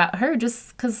anything about her,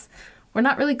 just because we're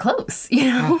not really close,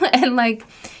 And, like,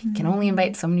 you can only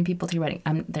invite so many people to your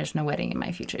wedding. There's no wedding in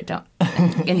my future.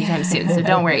 Anytime soon, so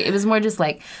don't worry. It was more just,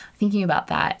 like, thinking about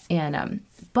that. And,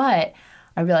 but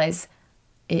I realized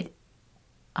it,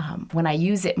 when I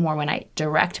use it more, when I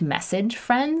direct message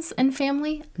friends and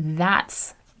family,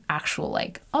 that's actual,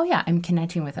 like, oh yeah, I'm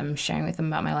connecting with them, I'm sharing with them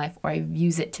about my life, or I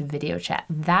use it to video chat.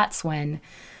 That's when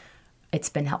it's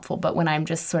been helpful. But when I'm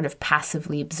just sort of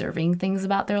passively observing things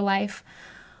about their life,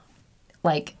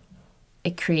 like,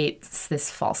 it creates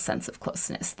this false sense of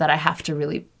closeness that I have to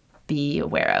really be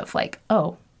aware of. Like,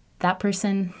 oh, that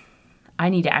person, I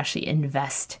need to actually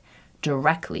invest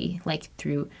directly, like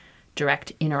through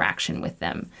direct interaction with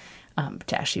them,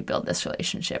 to actually build this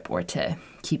relationship or to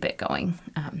keep it going.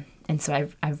 And so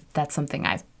I've that's something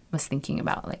I was thinking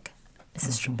about. Like, this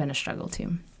has been a struggle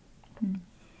too.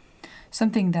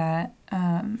 Something that,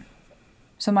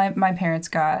 so my parents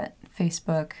got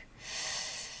Facebook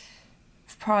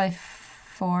probably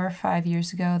 4 or 5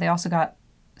 years ago. They also got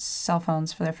cell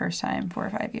phones for their first time 4 or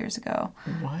 5 years ago.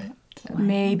 What?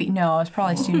 Maybe. No, it was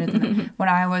probably sooner than that. When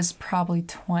I was probably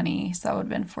 20, so that would have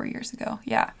been 4 years ago.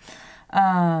 Yeah.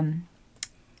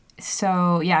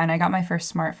 So, yeah, and I got my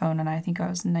first smartphone, and I think I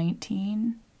was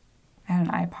 19. I had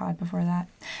an iPod before that.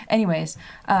 Anyways,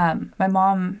 my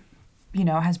mom,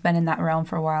 has been in that realm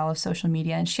for a while of social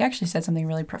media, and she actually said something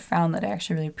really profound that I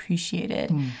actually really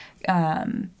appreciated.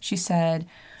 She said,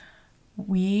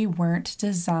 we weren't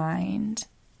designed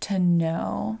to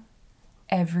know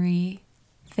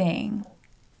everything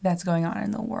that's going on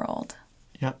in the world.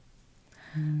 Yep.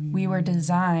 We were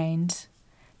designed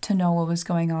to know what was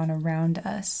going on around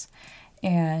us.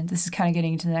 And this is kind of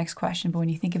getting into the next question, but when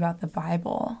you think about the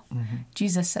Bible,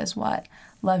 Jesus says what?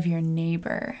 Love your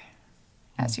neighbor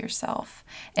as yourself.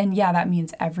 And yeah, that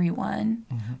means everyone,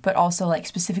 but also, like,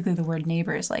 specifically the word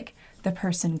neighbor is like the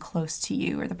person close to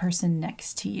you or the person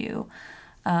next to you.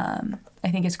 I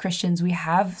think as Christians, we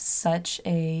have such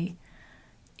a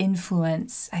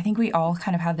influence. I think we all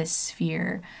kind of have this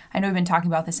sphere. I know we've been talking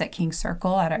about this at King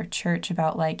Circle at our church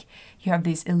about, like, you have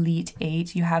these elite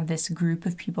 8, you have this group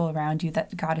of people around you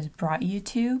that God has brought you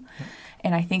to.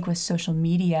 And I think with social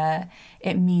media,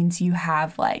 it means you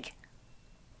have, like,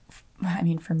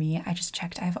 for me, I just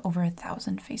checked, I have over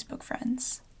 1,000 Facebook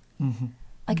friends.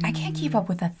 Like, I can't keep up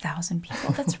with 1,000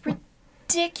 people. That's ridiculous.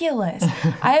 ridiculous.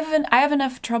 I have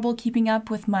enough trouble keeping up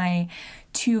with my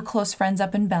 2 close friends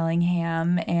up in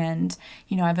Bellingham, and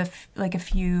you know, I have a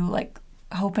few, like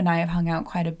Hope and I have hung out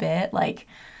quite a bit. Like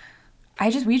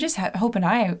Hope and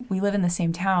I, we live in the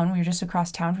same town. We're just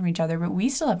across town from each other, but we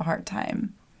still have a hard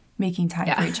time making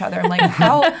time for each other. I'm like,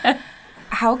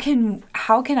 how can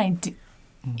I do?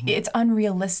 It's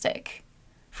unrealistic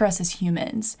for us as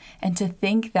humans, and to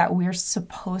think that we're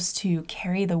supposed to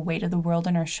carry the weight of the world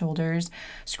on our shoulders,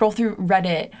 scroll through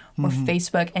Reddit or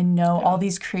Facebook and know all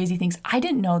these crazy things. I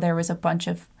didn't know there was a bunch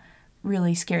of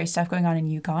really scary stuff going on in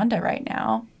Uganda right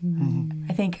now.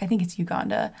 I think it's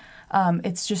Uganda.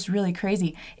 It's just really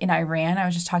crazy. In Iran, I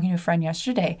was just talking to a friend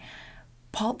yesterday.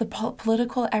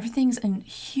 Political, everything's in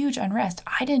huge unrest.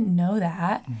 I didn't know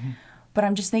that. But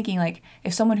I'm just thinking, like,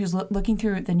 if someone who's looking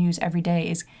through the news every day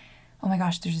is, oh my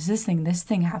gosh, there's this thing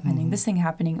happening, this thing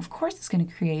happening, of course it's going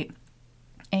to create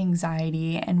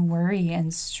anxiety and worry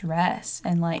and stress.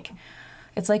 And, like,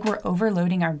 it's like we're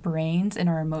overloading our brains and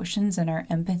our emotions and our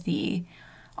empathy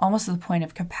almost to the point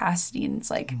of capacity. And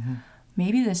it's like,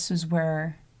 maybe this is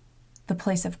where the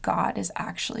place of God is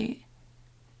actually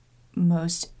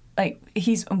most, like,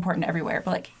 he's important everywhere,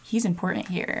 but, like, he's important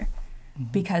here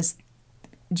because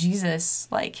Jesus,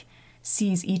 like,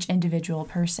 sees each individual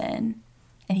person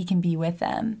and he can be with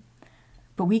them,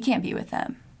 but we can't be with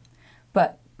them.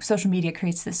 But social media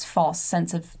creates this false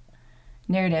sense of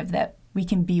narrative that we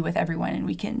can be with everyone and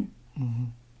we can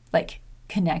like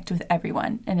connect with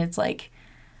everyone. And it's like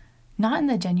not in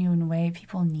the genuine way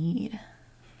people need.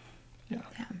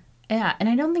 Yeah. And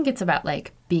I don't think it's about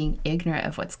like being ignorant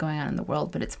of what's going on in the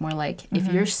world, but it's more like if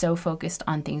you're so focused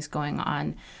on things going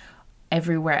on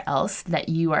everywhere else that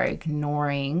you are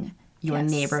ignoring your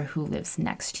neighbor who lives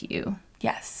next to you.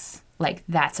 Yes. Like,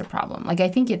 that's a problem. Like, I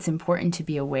think it's important to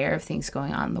be aware of things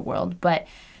going on in the world, but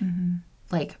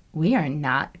like, we are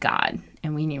not God,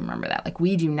 and we need to remember that. Like,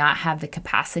 we do not have the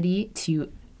capacity to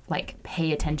like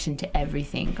pay attention to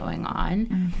everything going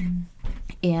on.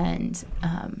 And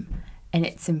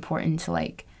it's important to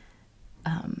like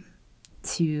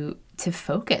to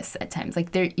focus at times. Like,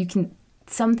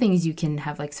 some things you can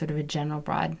have like sort of a general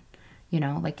broad, you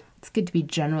know, like it's good to be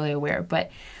generally aware, but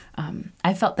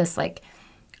I felt this like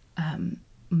when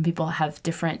people have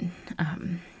different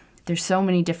there's so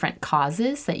many different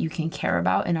causes that you can care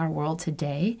about in our world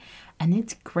today, and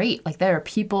it's great. Like, there are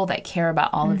people that care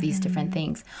about all of these different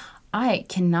things. I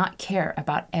cannot care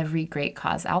about every great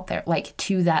cause out there, like,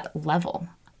 to that level.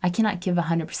 I cannot give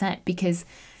 100% because,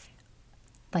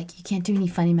 like, you can't do any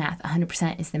funny math.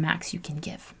 100% is the max you can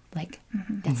give. Like,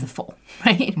 that's the full,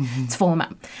 right? It's full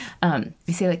amount.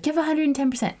 You say, like, give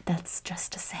 110%. That's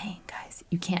just a saying, guys.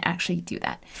 You can't actually do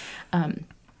that.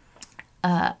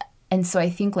 And so I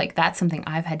think, like, that's something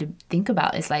I've had to think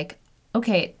about is, like,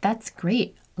 okay, that's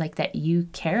great. Like, that you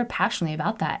care passionately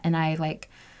about that. And I, like,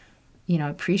 you know,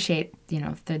 appreciate, you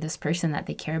know, if they're this person that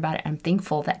they care about it. I'm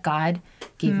thankful that God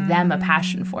gave them a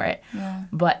passion for it. Yeah.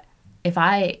 But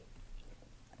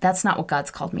that's not what God's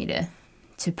called me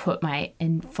to put my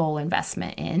full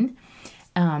investment in,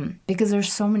 because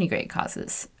there's so many great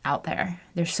causes out there.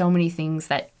 There's so many things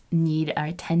that need our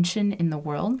attention in the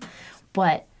world,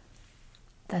 but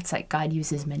that's like God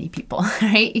uses many people,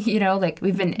 right? You know, like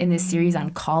we've been in this series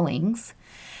on callings,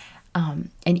 and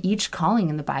each calling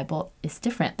in the Bible is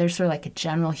different. There's sort of like a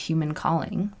general human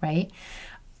calling, right?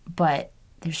 But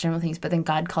there's general things, but then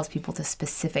God calls people to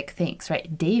specific things,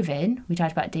 right? David, we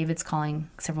talked about David's calling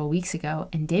several weeks ago,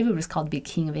 and David was called to be the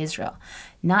king of Israel.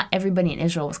 Not everybody in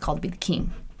Israel was called to be the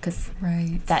king, because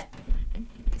that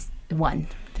is there's one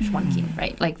king,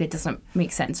 right? Like, that doesn't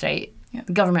make sense, right? Yeah.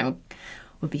 The government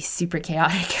would be super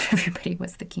chaotic if everybody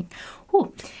was the king.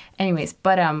 Whew. Anyways,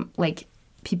 but like,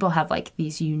 people have like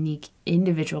these unique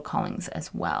individual callings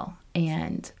as well.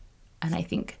 And I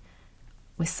think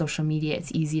with social media,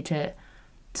 it's easy to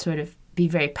sort of be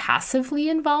very passively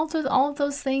involved with all of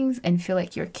those things and feel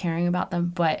like you're caring about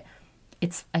them. But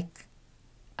it's like,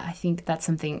 I think that's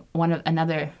something,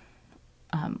 another,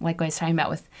 like I was talking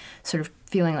about with sort of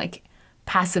feeling like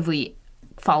passively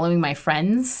following my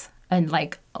friends and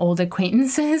like old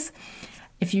acquaintances.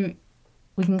 We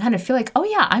can kind of feel like, oh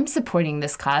yeah, I'm supporting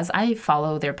this cause. I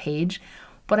follow their page,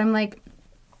 but I'm like,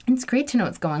 it's great to know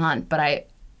what's going on, but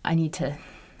I need to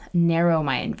narrow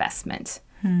my investment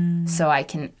so I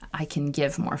can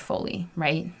give more fully,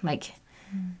 right? Like,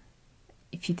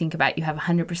 if you think about it, you have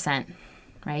 100%,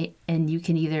 right? And you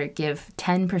can either give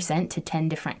 10% to 10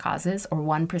 different causes or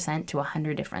 1% to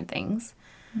 100 different things.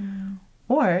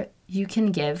 Or you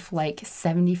can give like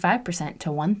 75%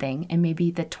 to one thing, and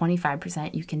maybe the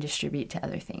 25% you can distribute to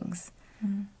other things.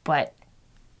 But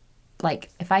like,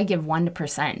 if I give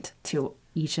 1% to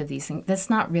each of these things, that's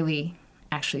not really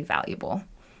actually valuable.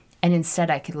 And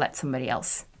instead I could let somebody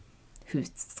else who's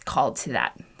called to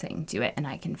that thing do it, and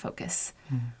I can focus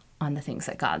on the things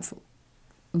that God's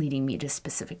leading me to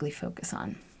specifically focus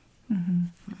on.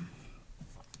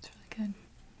 It's really good.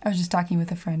 I was just talking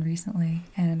with a friend recently,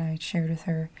 and I shared with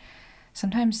her,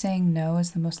 sometimes saying no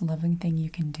is the most loving thing you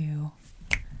can do.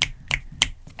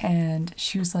 And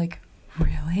she was like,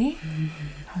 really?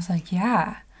 I was like,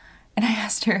 yeah. And I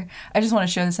asked her, I just want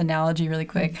to show this analogy really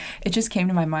quick. It just came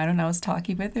to my mind when I was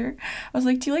talking with her. I was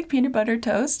like, do you like peanut butter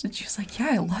toast? And she was like,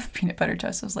 yeah, I love peanut butter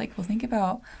toast. I was like, well, think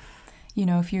about,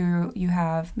 if you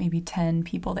have maybe 10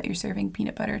 people that you're serving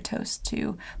peanut butter toast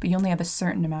to, but you only have a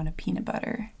certain amount of peanut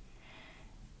butter.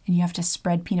 And you have to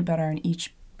spread peanut butter on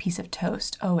each piece of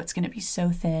toast. Oh, it's going to be so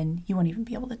thin, you won't even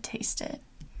be able to taste it.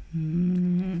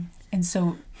 And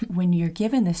so when you're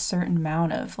given this certain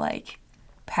amount of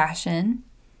passion,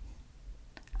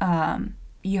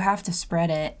 you have to spread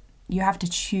it. You have to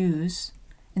choose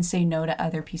and say no to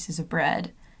other pieces of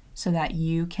bread so that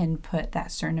you can put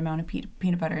that certain amount of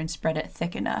peanut butter and spread it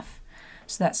thick enough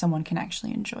so that someone can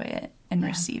actually enjoy it and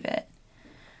receive it.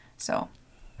 So,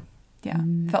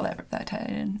 felt that tied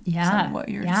in some of what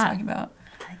you were just talking about.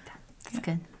 I like that. That's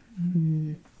good.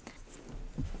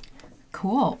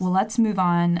 Cool. Well, let's move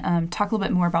on. Talk a little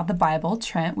bit more about the Bible.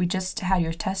 Trent, we just had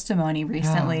your testimony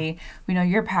recently. Yeah. We know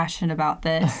you're passionate about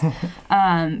this.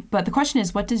 But the question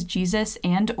is, what does Jesus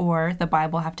and or the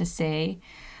Bible have to say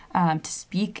to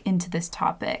speak into this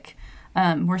topic?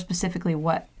 More specifically,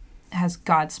 what has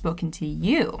God spoken to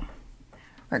you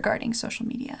regarding social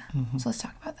media? So let's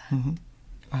talk about that.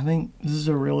 I think this is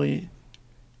a really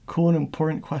cool and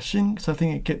important question because I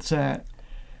think it gets at,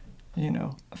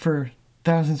 for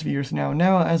thousands of years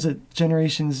now as a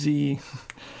Generation Z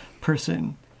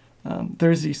person,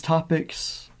 there's these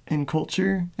topics in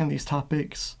culture and these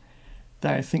topics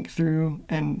that I think through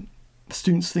and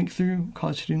students think through,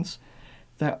 college students,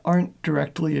 that aren't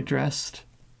directly addressed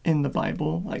in the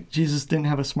Bible. Like, Jesus didn't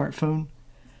have a smartphone.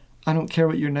 I don't care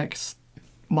what your next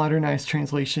modernized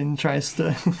translation tries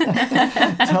to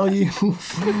tell you.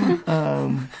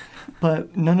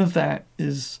 But none of that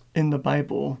is in the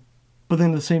Bible. But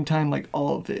then at the same time,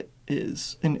 all of it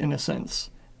is, in a sense.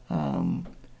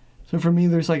 So for me,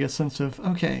 there's a sense of,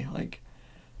 okay,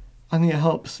 I think it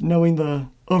helps knowing the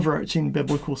overarching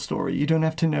biblical story. You don't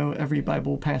have to know every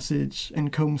Bible passage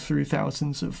and comb through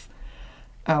thousands of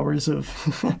hours of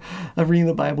of reading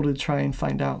the Bible to try and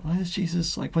find out, what is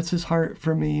Jesus, what's his heart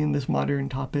for me in this modern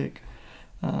topic?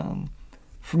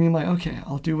 For me, I'm okay,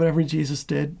 I'll do whatever Jesus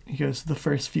did. He goes to the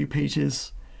first few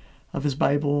pages of his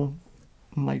Bible,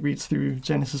 and reads through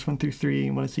Genesis 1-3,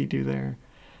 and what does he do there?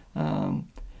 I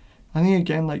think,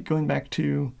 again, going back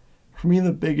to, for me,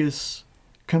 the biggest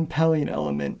compelling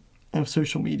element of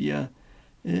social media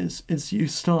is its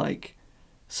use to,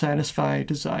 satisfy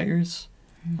desires,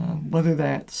 whether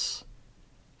that's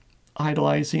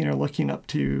idolizing or looking up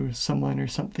to someone or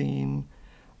something,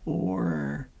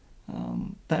 or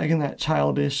that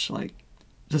childish,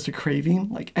 just a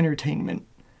craving, entertainment,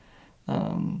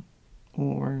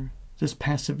 or just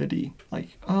passivity,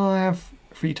 oh, I have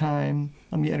free time,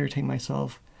 let me entertain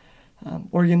myself.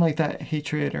 Or again, that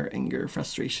hatred or anger,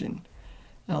 frustration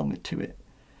element to it.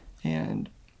 And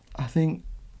I think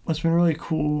what's been really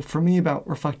cool for me about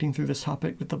reflecting through this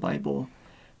topic with the Bible,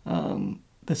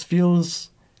 this feels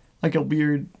like a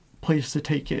weird place to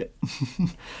take it.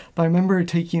 But I remember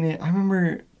taking it,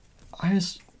 I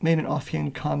just made an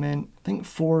offhand comment, I think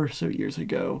 4 or so years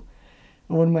ago.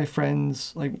 And one of my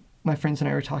friends, my friends and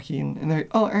I were talking, and they're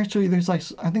actually, there's I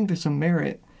think there's some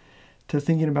merit to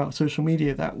thinking about social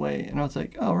media that way. And I was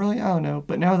like, oh, really? I don't know.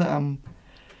 But now that I'm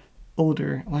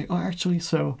older, I'm actually,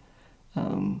 so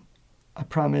I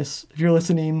promise, if you're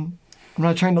listening, I'm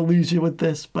not trying to lose you with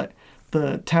this, but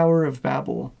the Tower of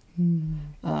Babel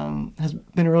has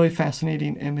been a really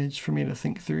fascinating image for me to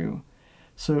think through.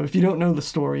 So if you don't know the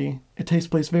story, it takes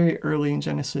place very early in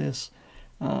Genesis.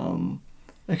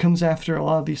 It comes after a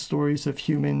lot of these stories of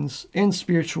humans and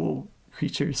spiritual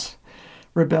creatures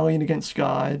rebelling against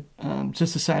God,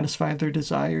 just to satisfy their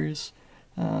desires.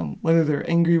 Whether they're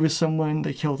angry with someone,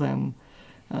 they kill them.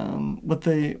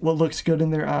 What looks good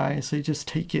in their eyes, they just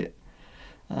take it.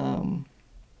 And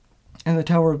the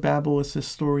Tower of Babel is this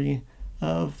story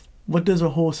of what does a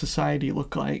whole society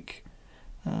look like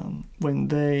when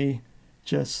they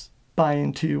just buy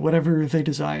into whatever they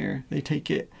desire, they take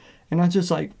it. And not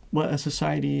just what a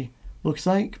society looks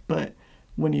like, but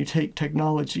when you take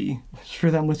technology, which for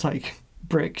them was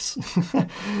bricks.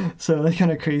 So that's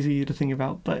kind of crazy to think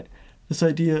about. But this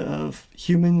idea of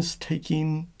humans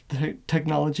taking the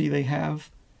technology they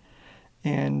have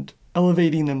and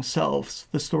elevating themselves.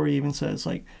 The story even says,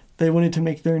 like, they wanted to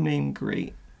make their name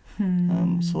great.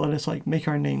 So let us, like, make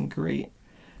our name great.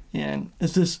 And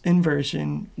it's this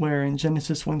inversion where in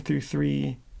Genesis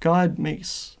 1-3, God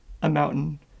makes a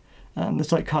mountain,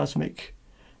 this, like, cosmic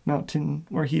mountain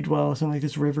where he dwells, and, like,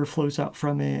 this river flows out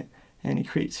from it, and he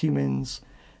creates humans.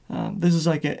 This is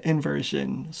like an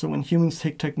inversion. So when humans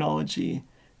take technology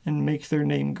and make their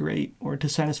name great or to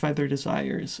satisfy their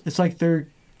desires, it's like they're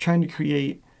trying to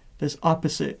create this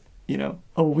opposite,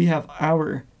 oh, we have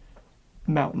our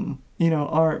mountain,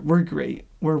 we're great,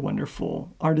 we're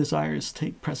wonderful, our desires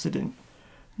take precedent.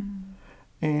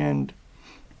 And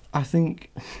I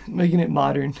think making it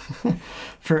modern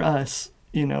for us,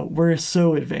 we're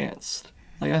so advanced.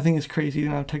 Like, I think it's crazy the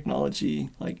amount of technology,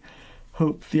 like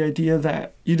Hope, the idea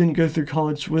that you didn't go through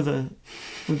college with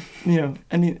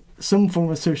some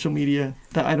form of social media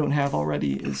that I don't have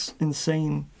already is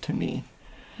insane to me.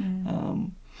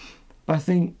 But I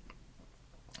think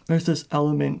there's this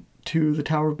element to the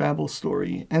Tower of Babel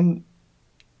story. And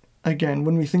again,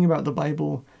 when we think about the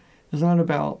Bible, it's not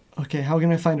about, okay, how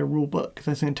can I find a rule book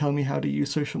that's going to tell me how to use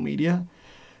social media?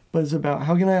 But it's about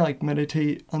how can I, like,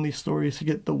 meditate on these stories to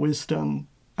get the wisdom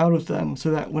out of them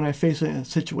so that when I face a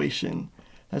situation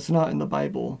that's not in the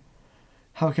Bible,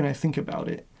 how can I think about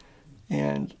it?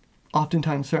 And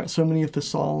oftentimes throughout so many of the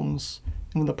Psalms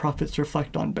and when the prophets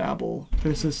reflect on Babel,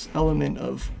 there's this element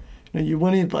of,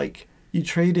 you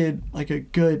traded, like, a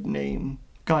good name,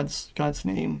 God's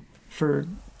name, for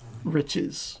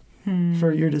riches,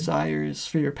 for your desires,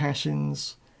 for your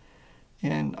passions.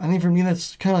 And I think for me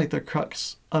that's kind of like the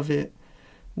crux of it,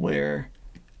 where,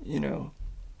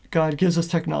 God gives us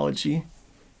technology.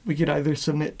 We could either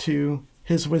submit to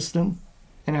his wisdom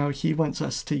and how he wants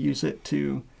us to use it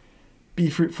to be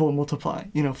fruitful and multiply,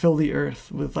 fill the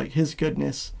earth with, like, his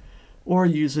goodness, or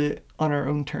use it on our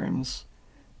own terms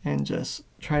and just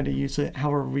try to use it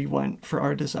however we want for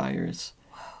our desires.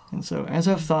 And so as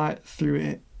I've thought through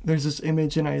it, there's this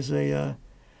image in Isaiah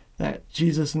that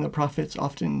Jesus and the prophets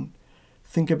often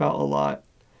think about a lot.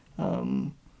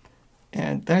 And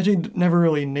they actually never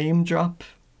really name drop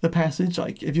the passage.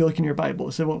 Like, if you look in your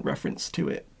Bibles, it won't reference to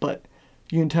it, but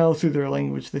you can tell through their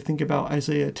language they think about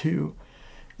Isaiah 2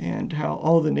 and how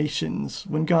all the nations,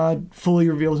 when God fully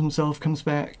reveals himself, comes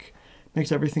back,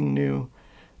 makes everything new,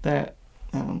 that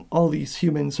all these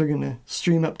humans are going to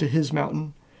stream up to his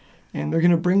mountain, and they're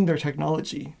going to bring their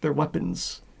technology, their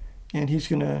weapons, and he's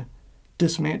going to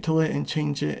dismantle it and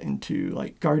change it into,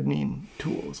 like, gardening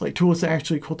tools, like tools to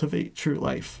actually cultivate true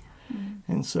life.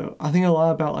 And so I think a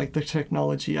lot about, like, the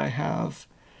technology I have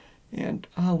and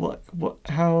how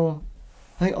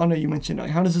I think, Anna, you mentioned,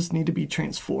 like, how does this need to be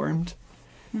transformed?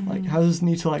 Like, how does this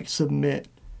need to, like, submit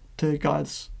to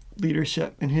God's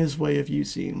leadership and his way of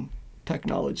using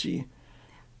technology?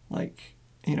 Like,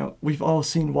 we've all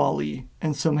seen WALL-E,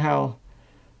 and somehow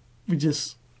we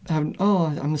just I'm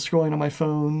scrolling on my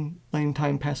phone, letting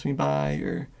time pass me by,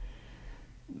 or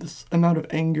this amount of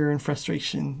anger and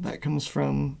frustration that comes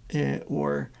from it,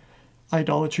 or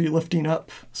idolatry lifting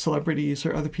up celebrities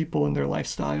or other people in their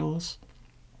lifestyles.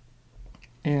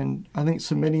 And I think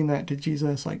submitting that to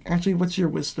Jesus, like, actually, what's your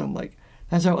wisdom? Like,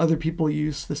 that's how other people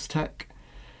use this tech.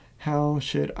 How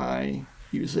should I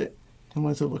use it? And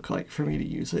what does it look like for me to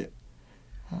use it?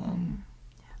 And,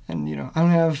 I don't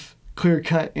have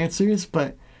clear-cut answers,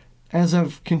 but as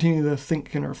I've continued to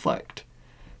think and reflect,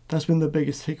 that's been the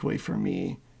biggest takeaway for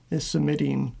me, is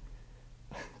submitting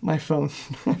my phone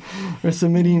or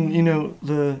submitting,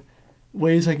 the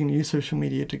ways I can use social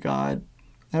media to God.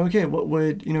 And okay, what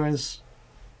would, as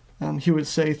he would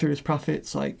say through his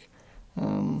prophets, like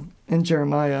in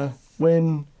Jeremiah,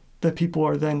 when the people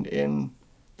are then in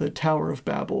the Tower of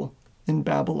Babel, in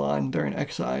Babylon, they're in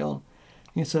exile,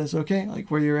 he says, okay, like,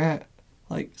 where you're at,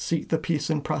 like, seek the peace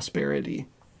and prosperity.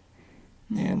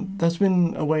 And that's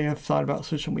been a way I've thought about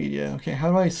social media. Okay,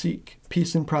 how do I seek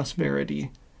peace and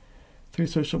prosperity through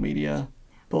social media?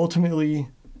 But ultimately,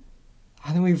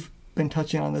 I think we've been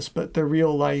touching on this, but the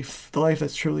real life, the life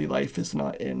that's truly life, is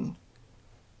not in,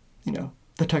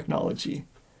 the technology.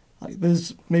 Like,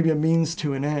 there's maybe a means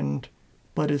to an end,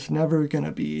 but it's never going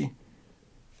to be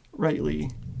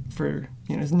rightly for,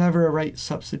 it's never a right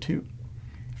substitute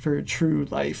for true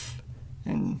life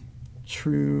and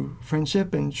true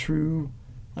friendship and true,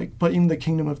 like, what even the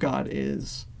kingdom of God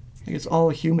is. Like, it's all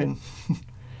human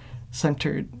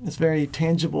centered. It's very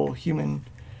tangible, human.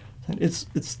 It's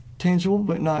tangible,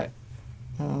 but not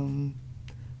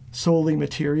solely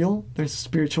material. There's a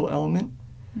spiritual element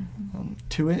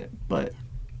to it. But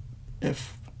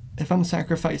if I'm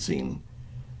sacrificing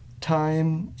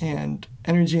time and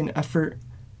energy and effort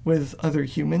with other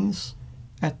humans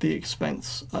at the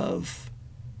expense of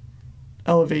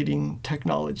elevating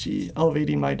technology,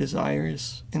 elevating my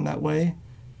desires in that way,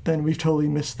 then we've totally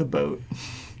missed the boat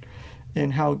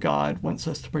in how God wants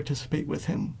us to participate with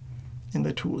him in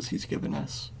the tools he's given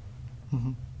us. Wow.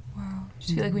 I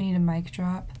just feel like we need a mic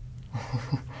drop.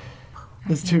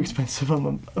 It's too expensive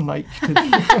on a mic.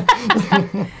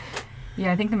 To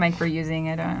Yeah, I think the mic we're using,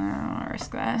 I don't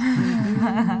risk that.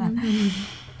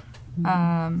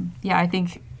 Yeah, I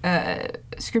think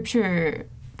scripture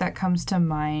that comes to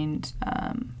mind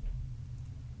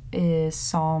is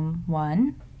Psalm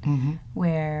 1,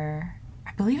 where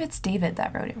I believe it's David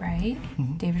that wrote it, right?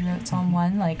 David wrote Psalm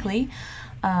 1, likely.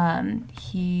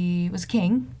 He was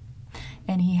king,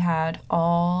 and he had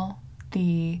all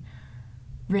the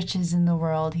riches in the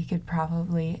world he could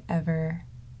probably ever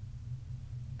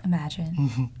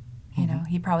imagine. You know,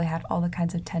 he probably had all the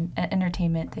kinds of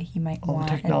entertainment that he might all want.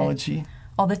 the technology.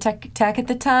 All the tech at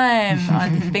the time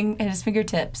on at his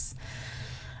fingertips.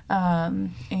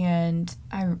 And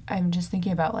I'm just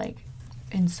thinking about, like,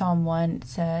 in Psalm 1 it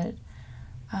said,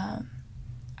 I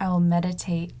will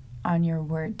meditate on your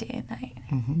word day and night.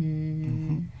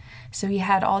 So he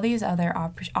had all these other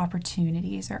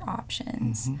opportunities or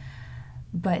options.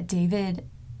 But David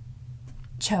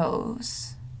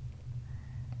chose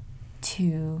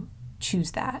to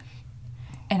choose that.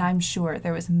 And I'm sure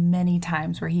there was many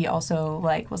times where he also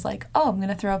was like, oh, I'm going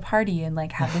to throw a party and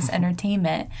have this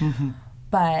entertainment.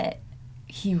 But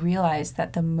he realized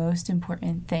that the most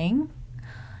important thing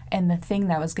and the thing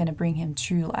that was going to bring him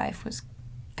true life was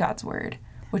God's word,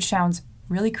 which sounds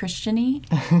really Christian-y.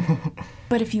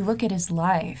 But if you look at his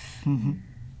life,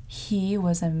 he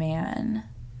was a man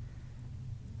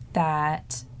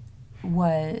that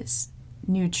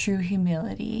knew true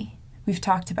humility. We've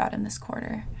talked about in this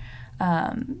quarter.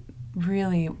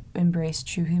 Really embraced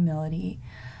true humility,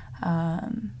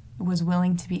 was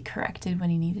willing to be corrected when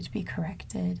he needed to be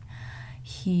corrected.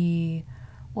 He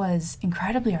was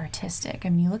incredibly artistic. I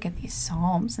mean, you look at these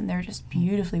Psalms and they're just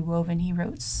beautifully woven. He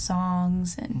wrote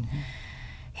songs and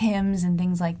hymns and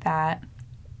things like that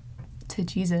to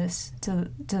Jesus,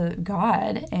 to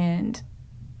God. And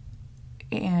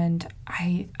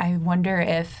I wonder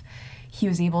if he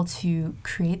was able to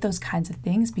create those kinds of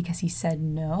things because he said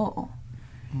no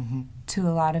to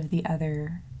a lot of the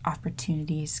other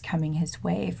opportunities coming his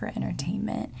way for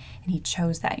entertainment. And he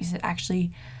chose that. He said,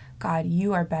 actually, God,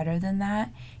 you are better than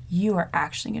that. You are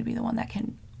actually going to be the one that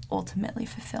can ultimately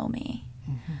fulfill me.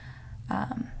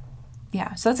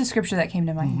 Yeah, so that's a scripture that came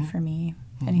to mind for me.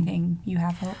 Anything you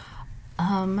have, Hope?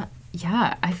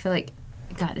 Yeah, I feel like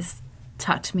God has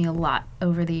taught to me a lot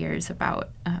over the years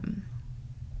about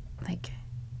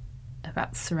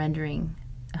about surrendering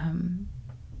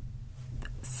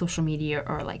social media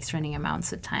or surrendering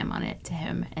amounts of time on it to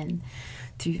him, and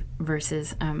through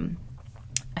verses.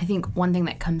 I think one thing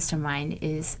that comes to mind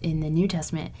is in the New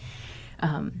Testament,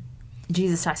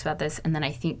 Jesus talks about this, and then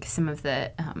I think some of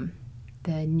the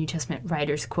New Testament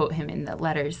writers quote him in the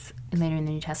letters later in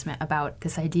the New Testament about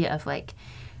this idea of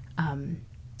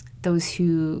those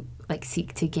who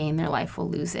seek to gain their life will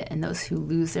lose it, and those who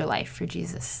lose their life for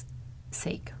Jesus'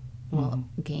 sake will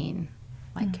gain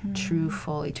true,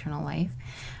 full, eternal life.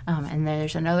 And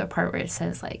there's another part where it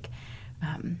says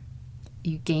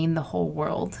you gain the whole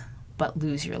world but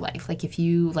lose your life. If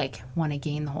you want to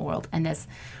gain the whole world, and as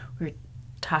we're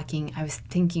talking, I was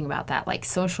thinking about that.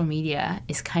 Social media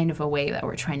is kind of a way that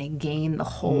we're trying to gain the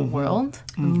whole world.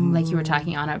 Like you were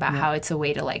talking, Anna, about how it's a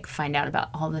way to find out about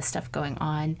all this stuff going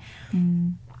on,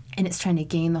 and it's trying to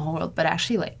gain the whole world. But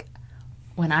actually,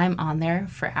 when I'm on there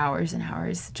for hours and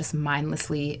hours, just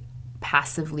mindlessly,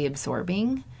 passively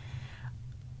absorbing,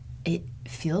 it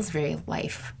feels very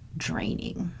life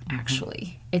draining.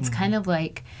 Actually, it's kind of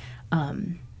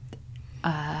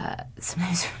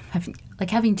sometimes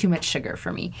having too much sugar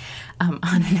for me.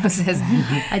 Anna knows this.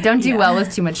 I don't do well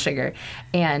with too much sugar,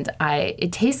 and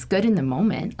it tastes good in the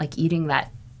moment, eating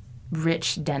that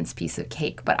rich, dense piece of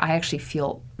cake, but I actually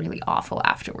feel really awful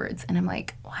afterwards, and I'm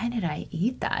like, why did I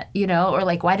eat that? Or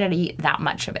why did I eat that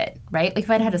much of it? Right?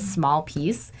 If I'd had a small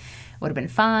piece, it would have been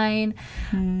fine.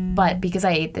 But because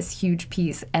I ate this huge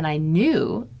piece, and I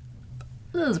knew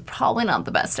this is probably not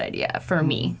the best idea for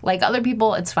me. Other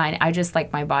people, it's fine. I just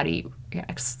my body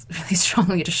reacts really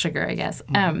strongly to sugar, I guess.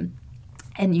 And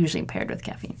usually paired with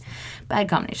caffeine. Bad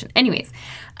combination. Anyways,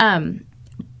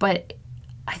 but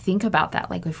I think about that.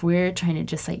 If we're trying to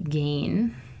just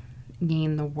gain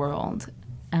the world,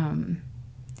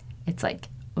 it's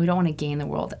we don't want to gain the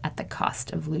world at the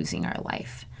cost of losing our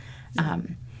life.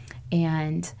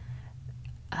 And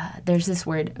there's this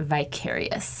word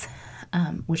vicarious,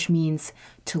 which means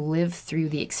to live through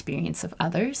the experience of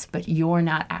others, but you're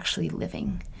not actually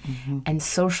living. Mm-hmm. And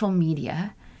social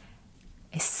media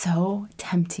is so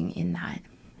tempting in that.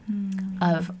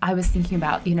 I was thinking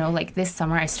about, like this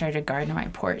summer I started a garden on my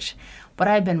porch, but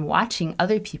I've been watching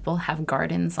other people have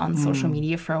gardens on social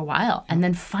media for a while. And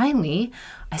then finally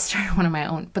I started one of my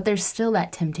own, but there's still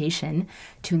that temptation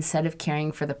to, instead of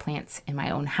caring for the plants in my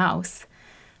own house,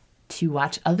 to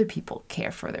watch other people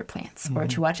care for their plants, or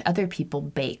to watch other people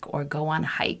bake or go on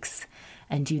hikes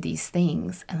and do these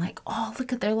things. And like, oh,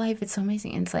 look at their life. It's so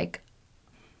amazing. And it's like,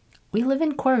 we live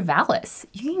in Corvallis.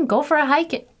 You can go for a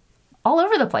hike all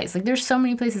over the place. Like, there's so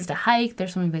many places to hike.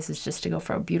 There's so many places just to go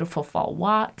for a beautiful fall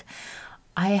walk.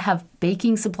 I have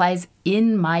baking supplies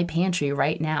in my pantry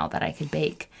right now that I could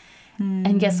bake.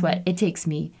 And guess what? It takes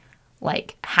me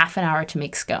like half an hour to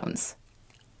make scones.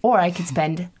 Or I could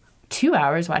spend 2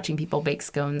 hours watching people bake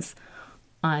scones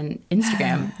on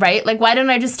Instagram, right? Like, why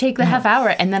don't I just take the half hour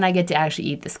and then I get to actually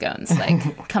eat the scones?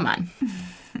 Like, come on.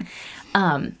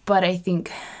 But I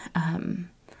think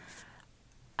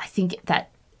that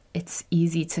it's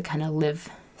easy to kind of live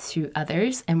through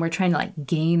others, and we're trying to like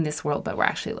gain this world, but we're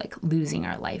actually like losing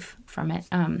our life from it.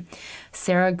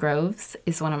 Sarah Groves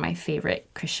is one of my favorite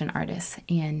Christian artists,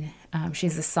 and she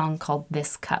has a song called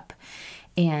This Cup,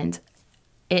 and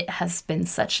it has been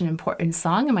such an important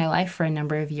song in my life for a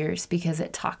number of years because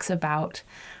it talks about,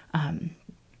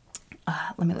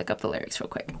 let me look up the lyrics real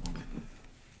quick.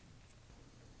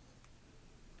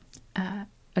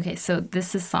 Okay, so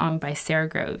this is a song by Sarah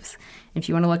Groves. If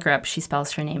you want to look her up, she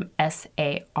spells her name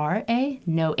S-A-R-A,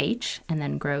 no H, and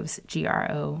then Groves,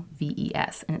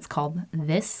 G-R-O-V-E-S. And it's called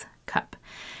This Cup.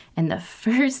 And the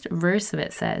first verse of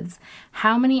it says,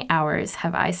 "How many hours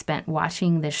have I spent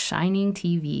watching this shining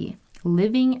TV,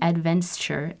 living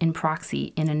adventure in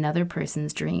proxy in another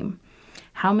person's dream?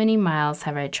 How many miles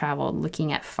have I traveled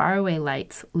looking at faraway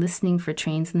lights, listening for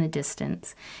trains in the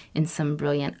distance in some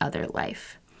brilliant other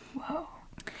life?" Whoa.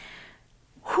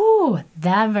 Whew,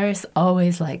 that verse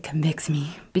always like convicts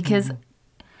me because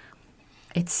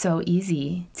it's so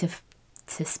easy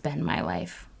to spend my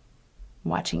life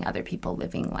watching other people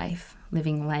living life,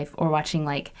 or watching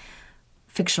like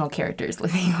fictional characters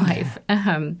living life,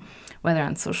 whether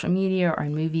on social media or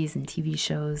in movies and TV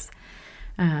shows.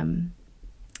 And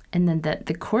then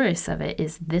the chorus of it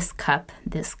is this cup,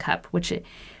 which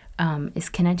is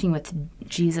connecting with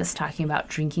Jesus talking about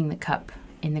drinking the cup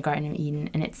in the Garden of Eden.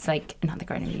 And it's like, not the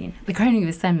Garden of Eden, the Garden of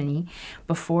Gethsemane,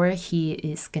 before he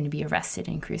is going to be arrested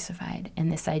and crucified.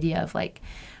 And this idea of like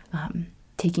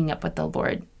taking up what the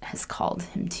Lord has called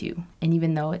him to. And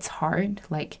even though it's hard,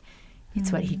 like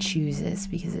it's what he chooses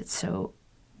because it's so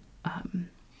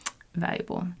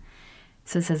valuable.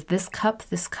 So it says, this cup,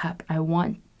 I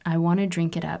want to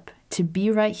drink it up, to be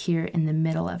right here in the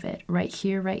middle of it, right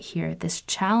here. This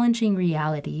challenging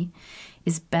reality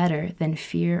is better than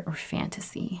fear or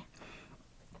fantasy.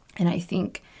 And I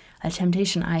think a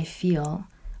temptation I feel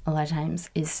a lot of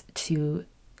times is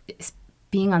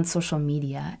being on social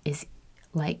media is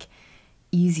like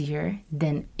easier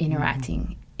than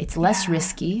interacting. It's less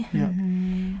risky.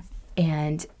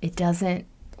 And it doesn't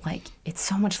it's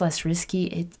so much less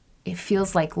risky. It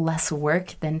feels like less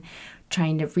work than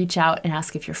trying to reach out and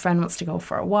ask if your friend wants to go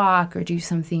for a walk or do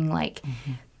something. Like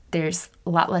there's a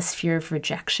lot less fear of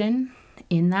rejection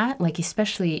in that, like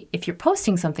especially if you're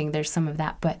posting something, there's some of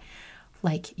that, but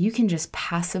like you can just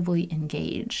passively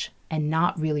engage and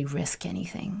not really risk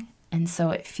anything. And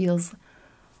so it feels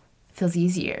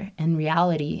easier, and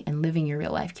reality and living your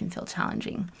real life can feel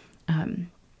challenging.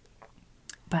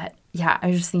 But yeah, I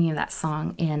was just thinking of that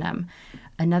song, and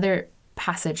another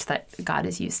passage that God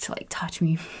has used to like touch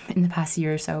me in the past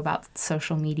year or so about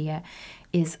social media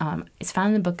is it's found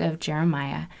in the book of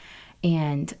Jeremiah,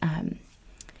 and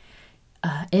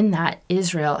in that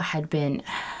Israel had been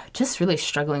just really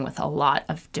struggling with a lot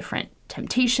of different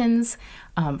temptations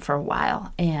for a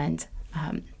while, and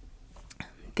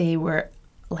they were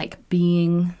like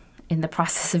being in the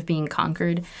process of being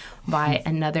conquered by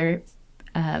another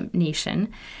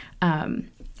nation,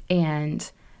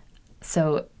 and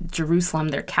so Jerusalem,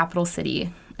 their capital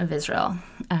city of Israel,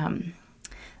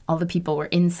 all the people were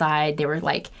inside. They were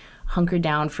like hunkered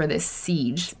down for this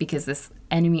siege because this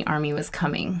enemy army was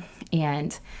coming,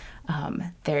 and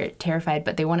they're terrified,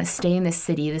 but they want to stay in this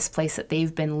city, this place that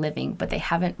they've been living, but they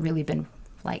haven't really been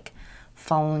like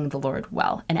following the Lord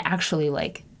well. And actually,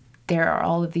 like, there are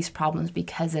all of these problems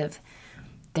because of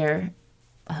their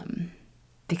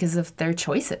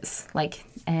choices. Like,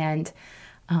 and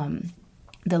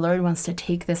the Lord wants to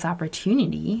take this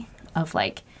opportunity of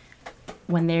like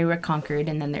when they were conquered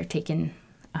and then they're taken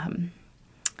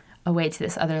away to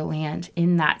this other land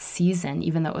in that season,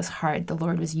 even though it was hard, the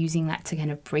Lord was using that to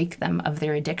kind of break them of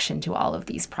their addiction to all of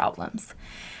these problems.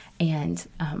 And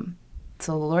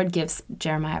so the Lord gives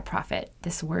Jeremiah prophet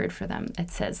this word for them. It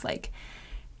says, like,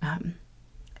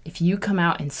 if you come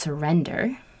out and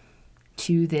surrender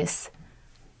to this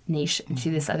nation,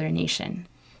 to this other nation,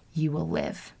 you will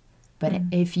live. But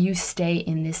if you stay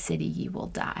in this city, you will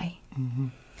die.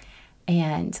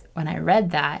 And when I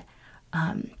read that,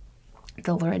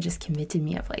 the Lord just convicted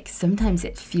me of, like, sometimes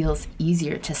it feels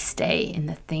easier to stay in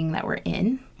the thing that we're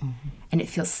in, and it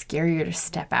feels scarier to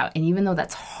step out. And even though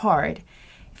that's hard,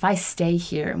 if I stay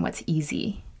here in what's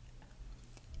easy,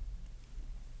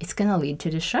 it's going to lead to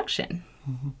destruction.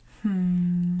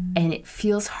 And it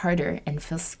feels harder and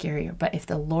feels scarier. But if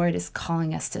the Lord is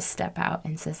calling us to step out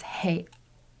and says, hey,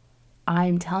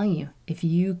 I'm telling you, if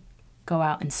you go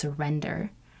out and surrender,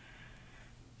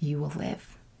 you will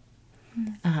live.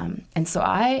 And so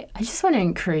I just want to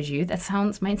encourage you.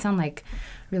 That might sound like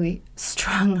really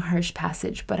strong, harsh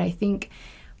passage, but I think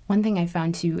one thing I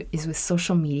found too is with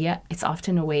social media, it's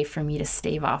often a way for me to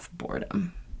stave off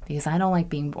boredom because I don't like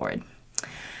being bored.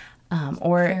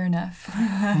 Fair enough.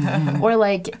 Or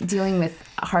like dealing with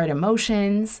hard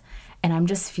emotions, and I'm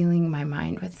just filling my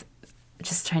mind with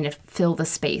just trying to fill the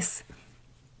space.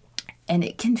 And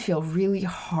it can feel really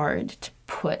hard to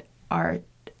put our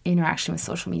interaction with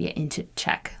social media into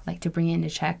check, like to bring it into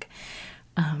check.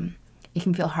 It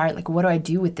can feel hard. Like, what do I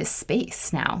do with this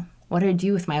space now? What do I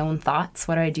do with my own thoughts?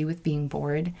 What do I do with being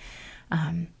bored?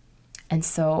 And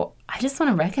so I just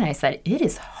want to recognize that it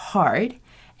is hard.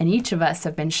 And each of us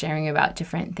have been sharing about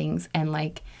different things. And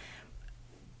like,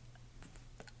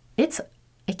 it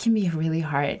can be really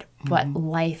hard, but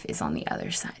life is on the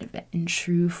other side of it, in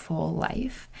true full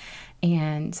life.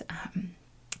 And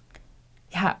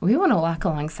we want to walk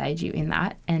alongside you in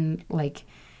that. And like,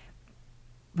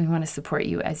 we want to support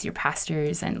you as your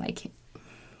pastors and like,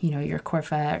 you know, your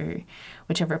Corfa or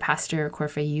whichever pastor or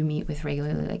Corfa you meet with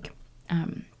regularly. Like,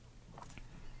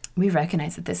 we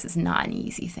recognize that this is not an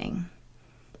easy thing,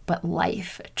 but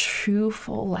life, true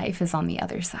full life, is on the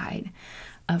other side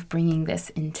of bringing this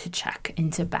into check,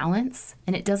 into balance.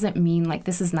 And it doesn't mean, like,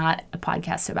 this is not a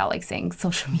podcast about like saying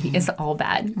social media is all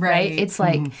bad, right? It's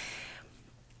like,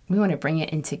 we want to bring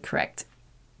it into correct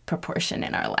proportion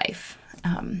in our life.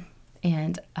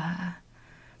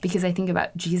 Because I think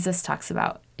about Jesus talks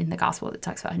about in the gospel, it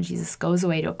talks about how Jesus goes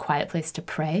away to a quiet place to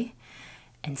pray,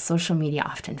 and social media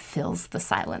often fills the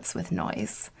silence with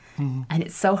noise. And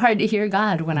it's so hard to hear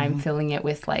God when I'm filling it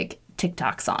with like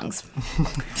TikTok songs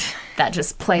that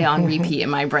just play on repeat in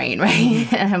my brain, right?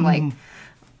 And I'm like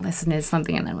listening to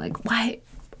something and I'm like, why?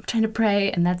 I'm trying to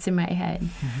pray, and that's in my head.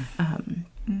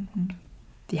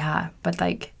 Yeah, but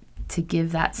like to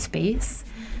give that space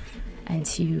and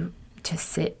to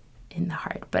sit in the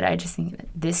heart. But I just think that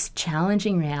this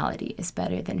challenging reality is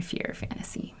better than fear or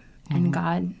fantasy. And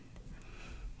God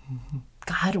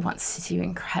wants to do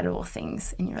incredible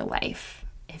things in your life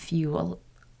if you will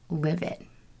live it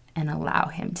and allow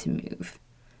him to move.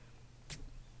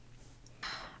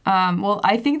 Well,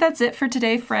 I think that's it for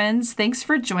today, friends. Thanks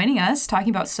for joining us talking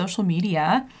about social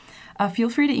media. Feel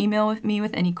free to email me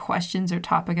with any questions or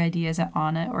topic ideas at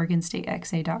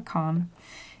anna@oregonstatexa.com.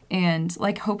 And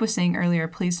like Hope was saying earlier,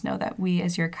 please know that we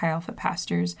as your Chi Alpha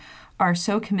pastors are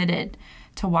so committed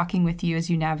to walking with you as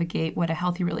you navigate what a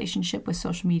healthy relationship with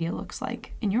social media looks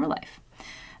like in your life.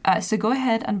 So go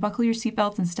ahead, unbuckle your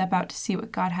seatbelts, and step out to see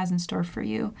what God has in store for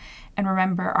you. And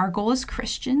remember, our goal as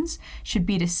Christians should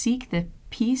be to seek the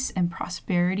peace and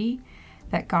prosperity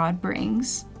that God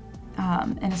brings,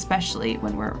 and especially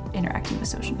when we're interacting with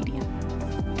social media.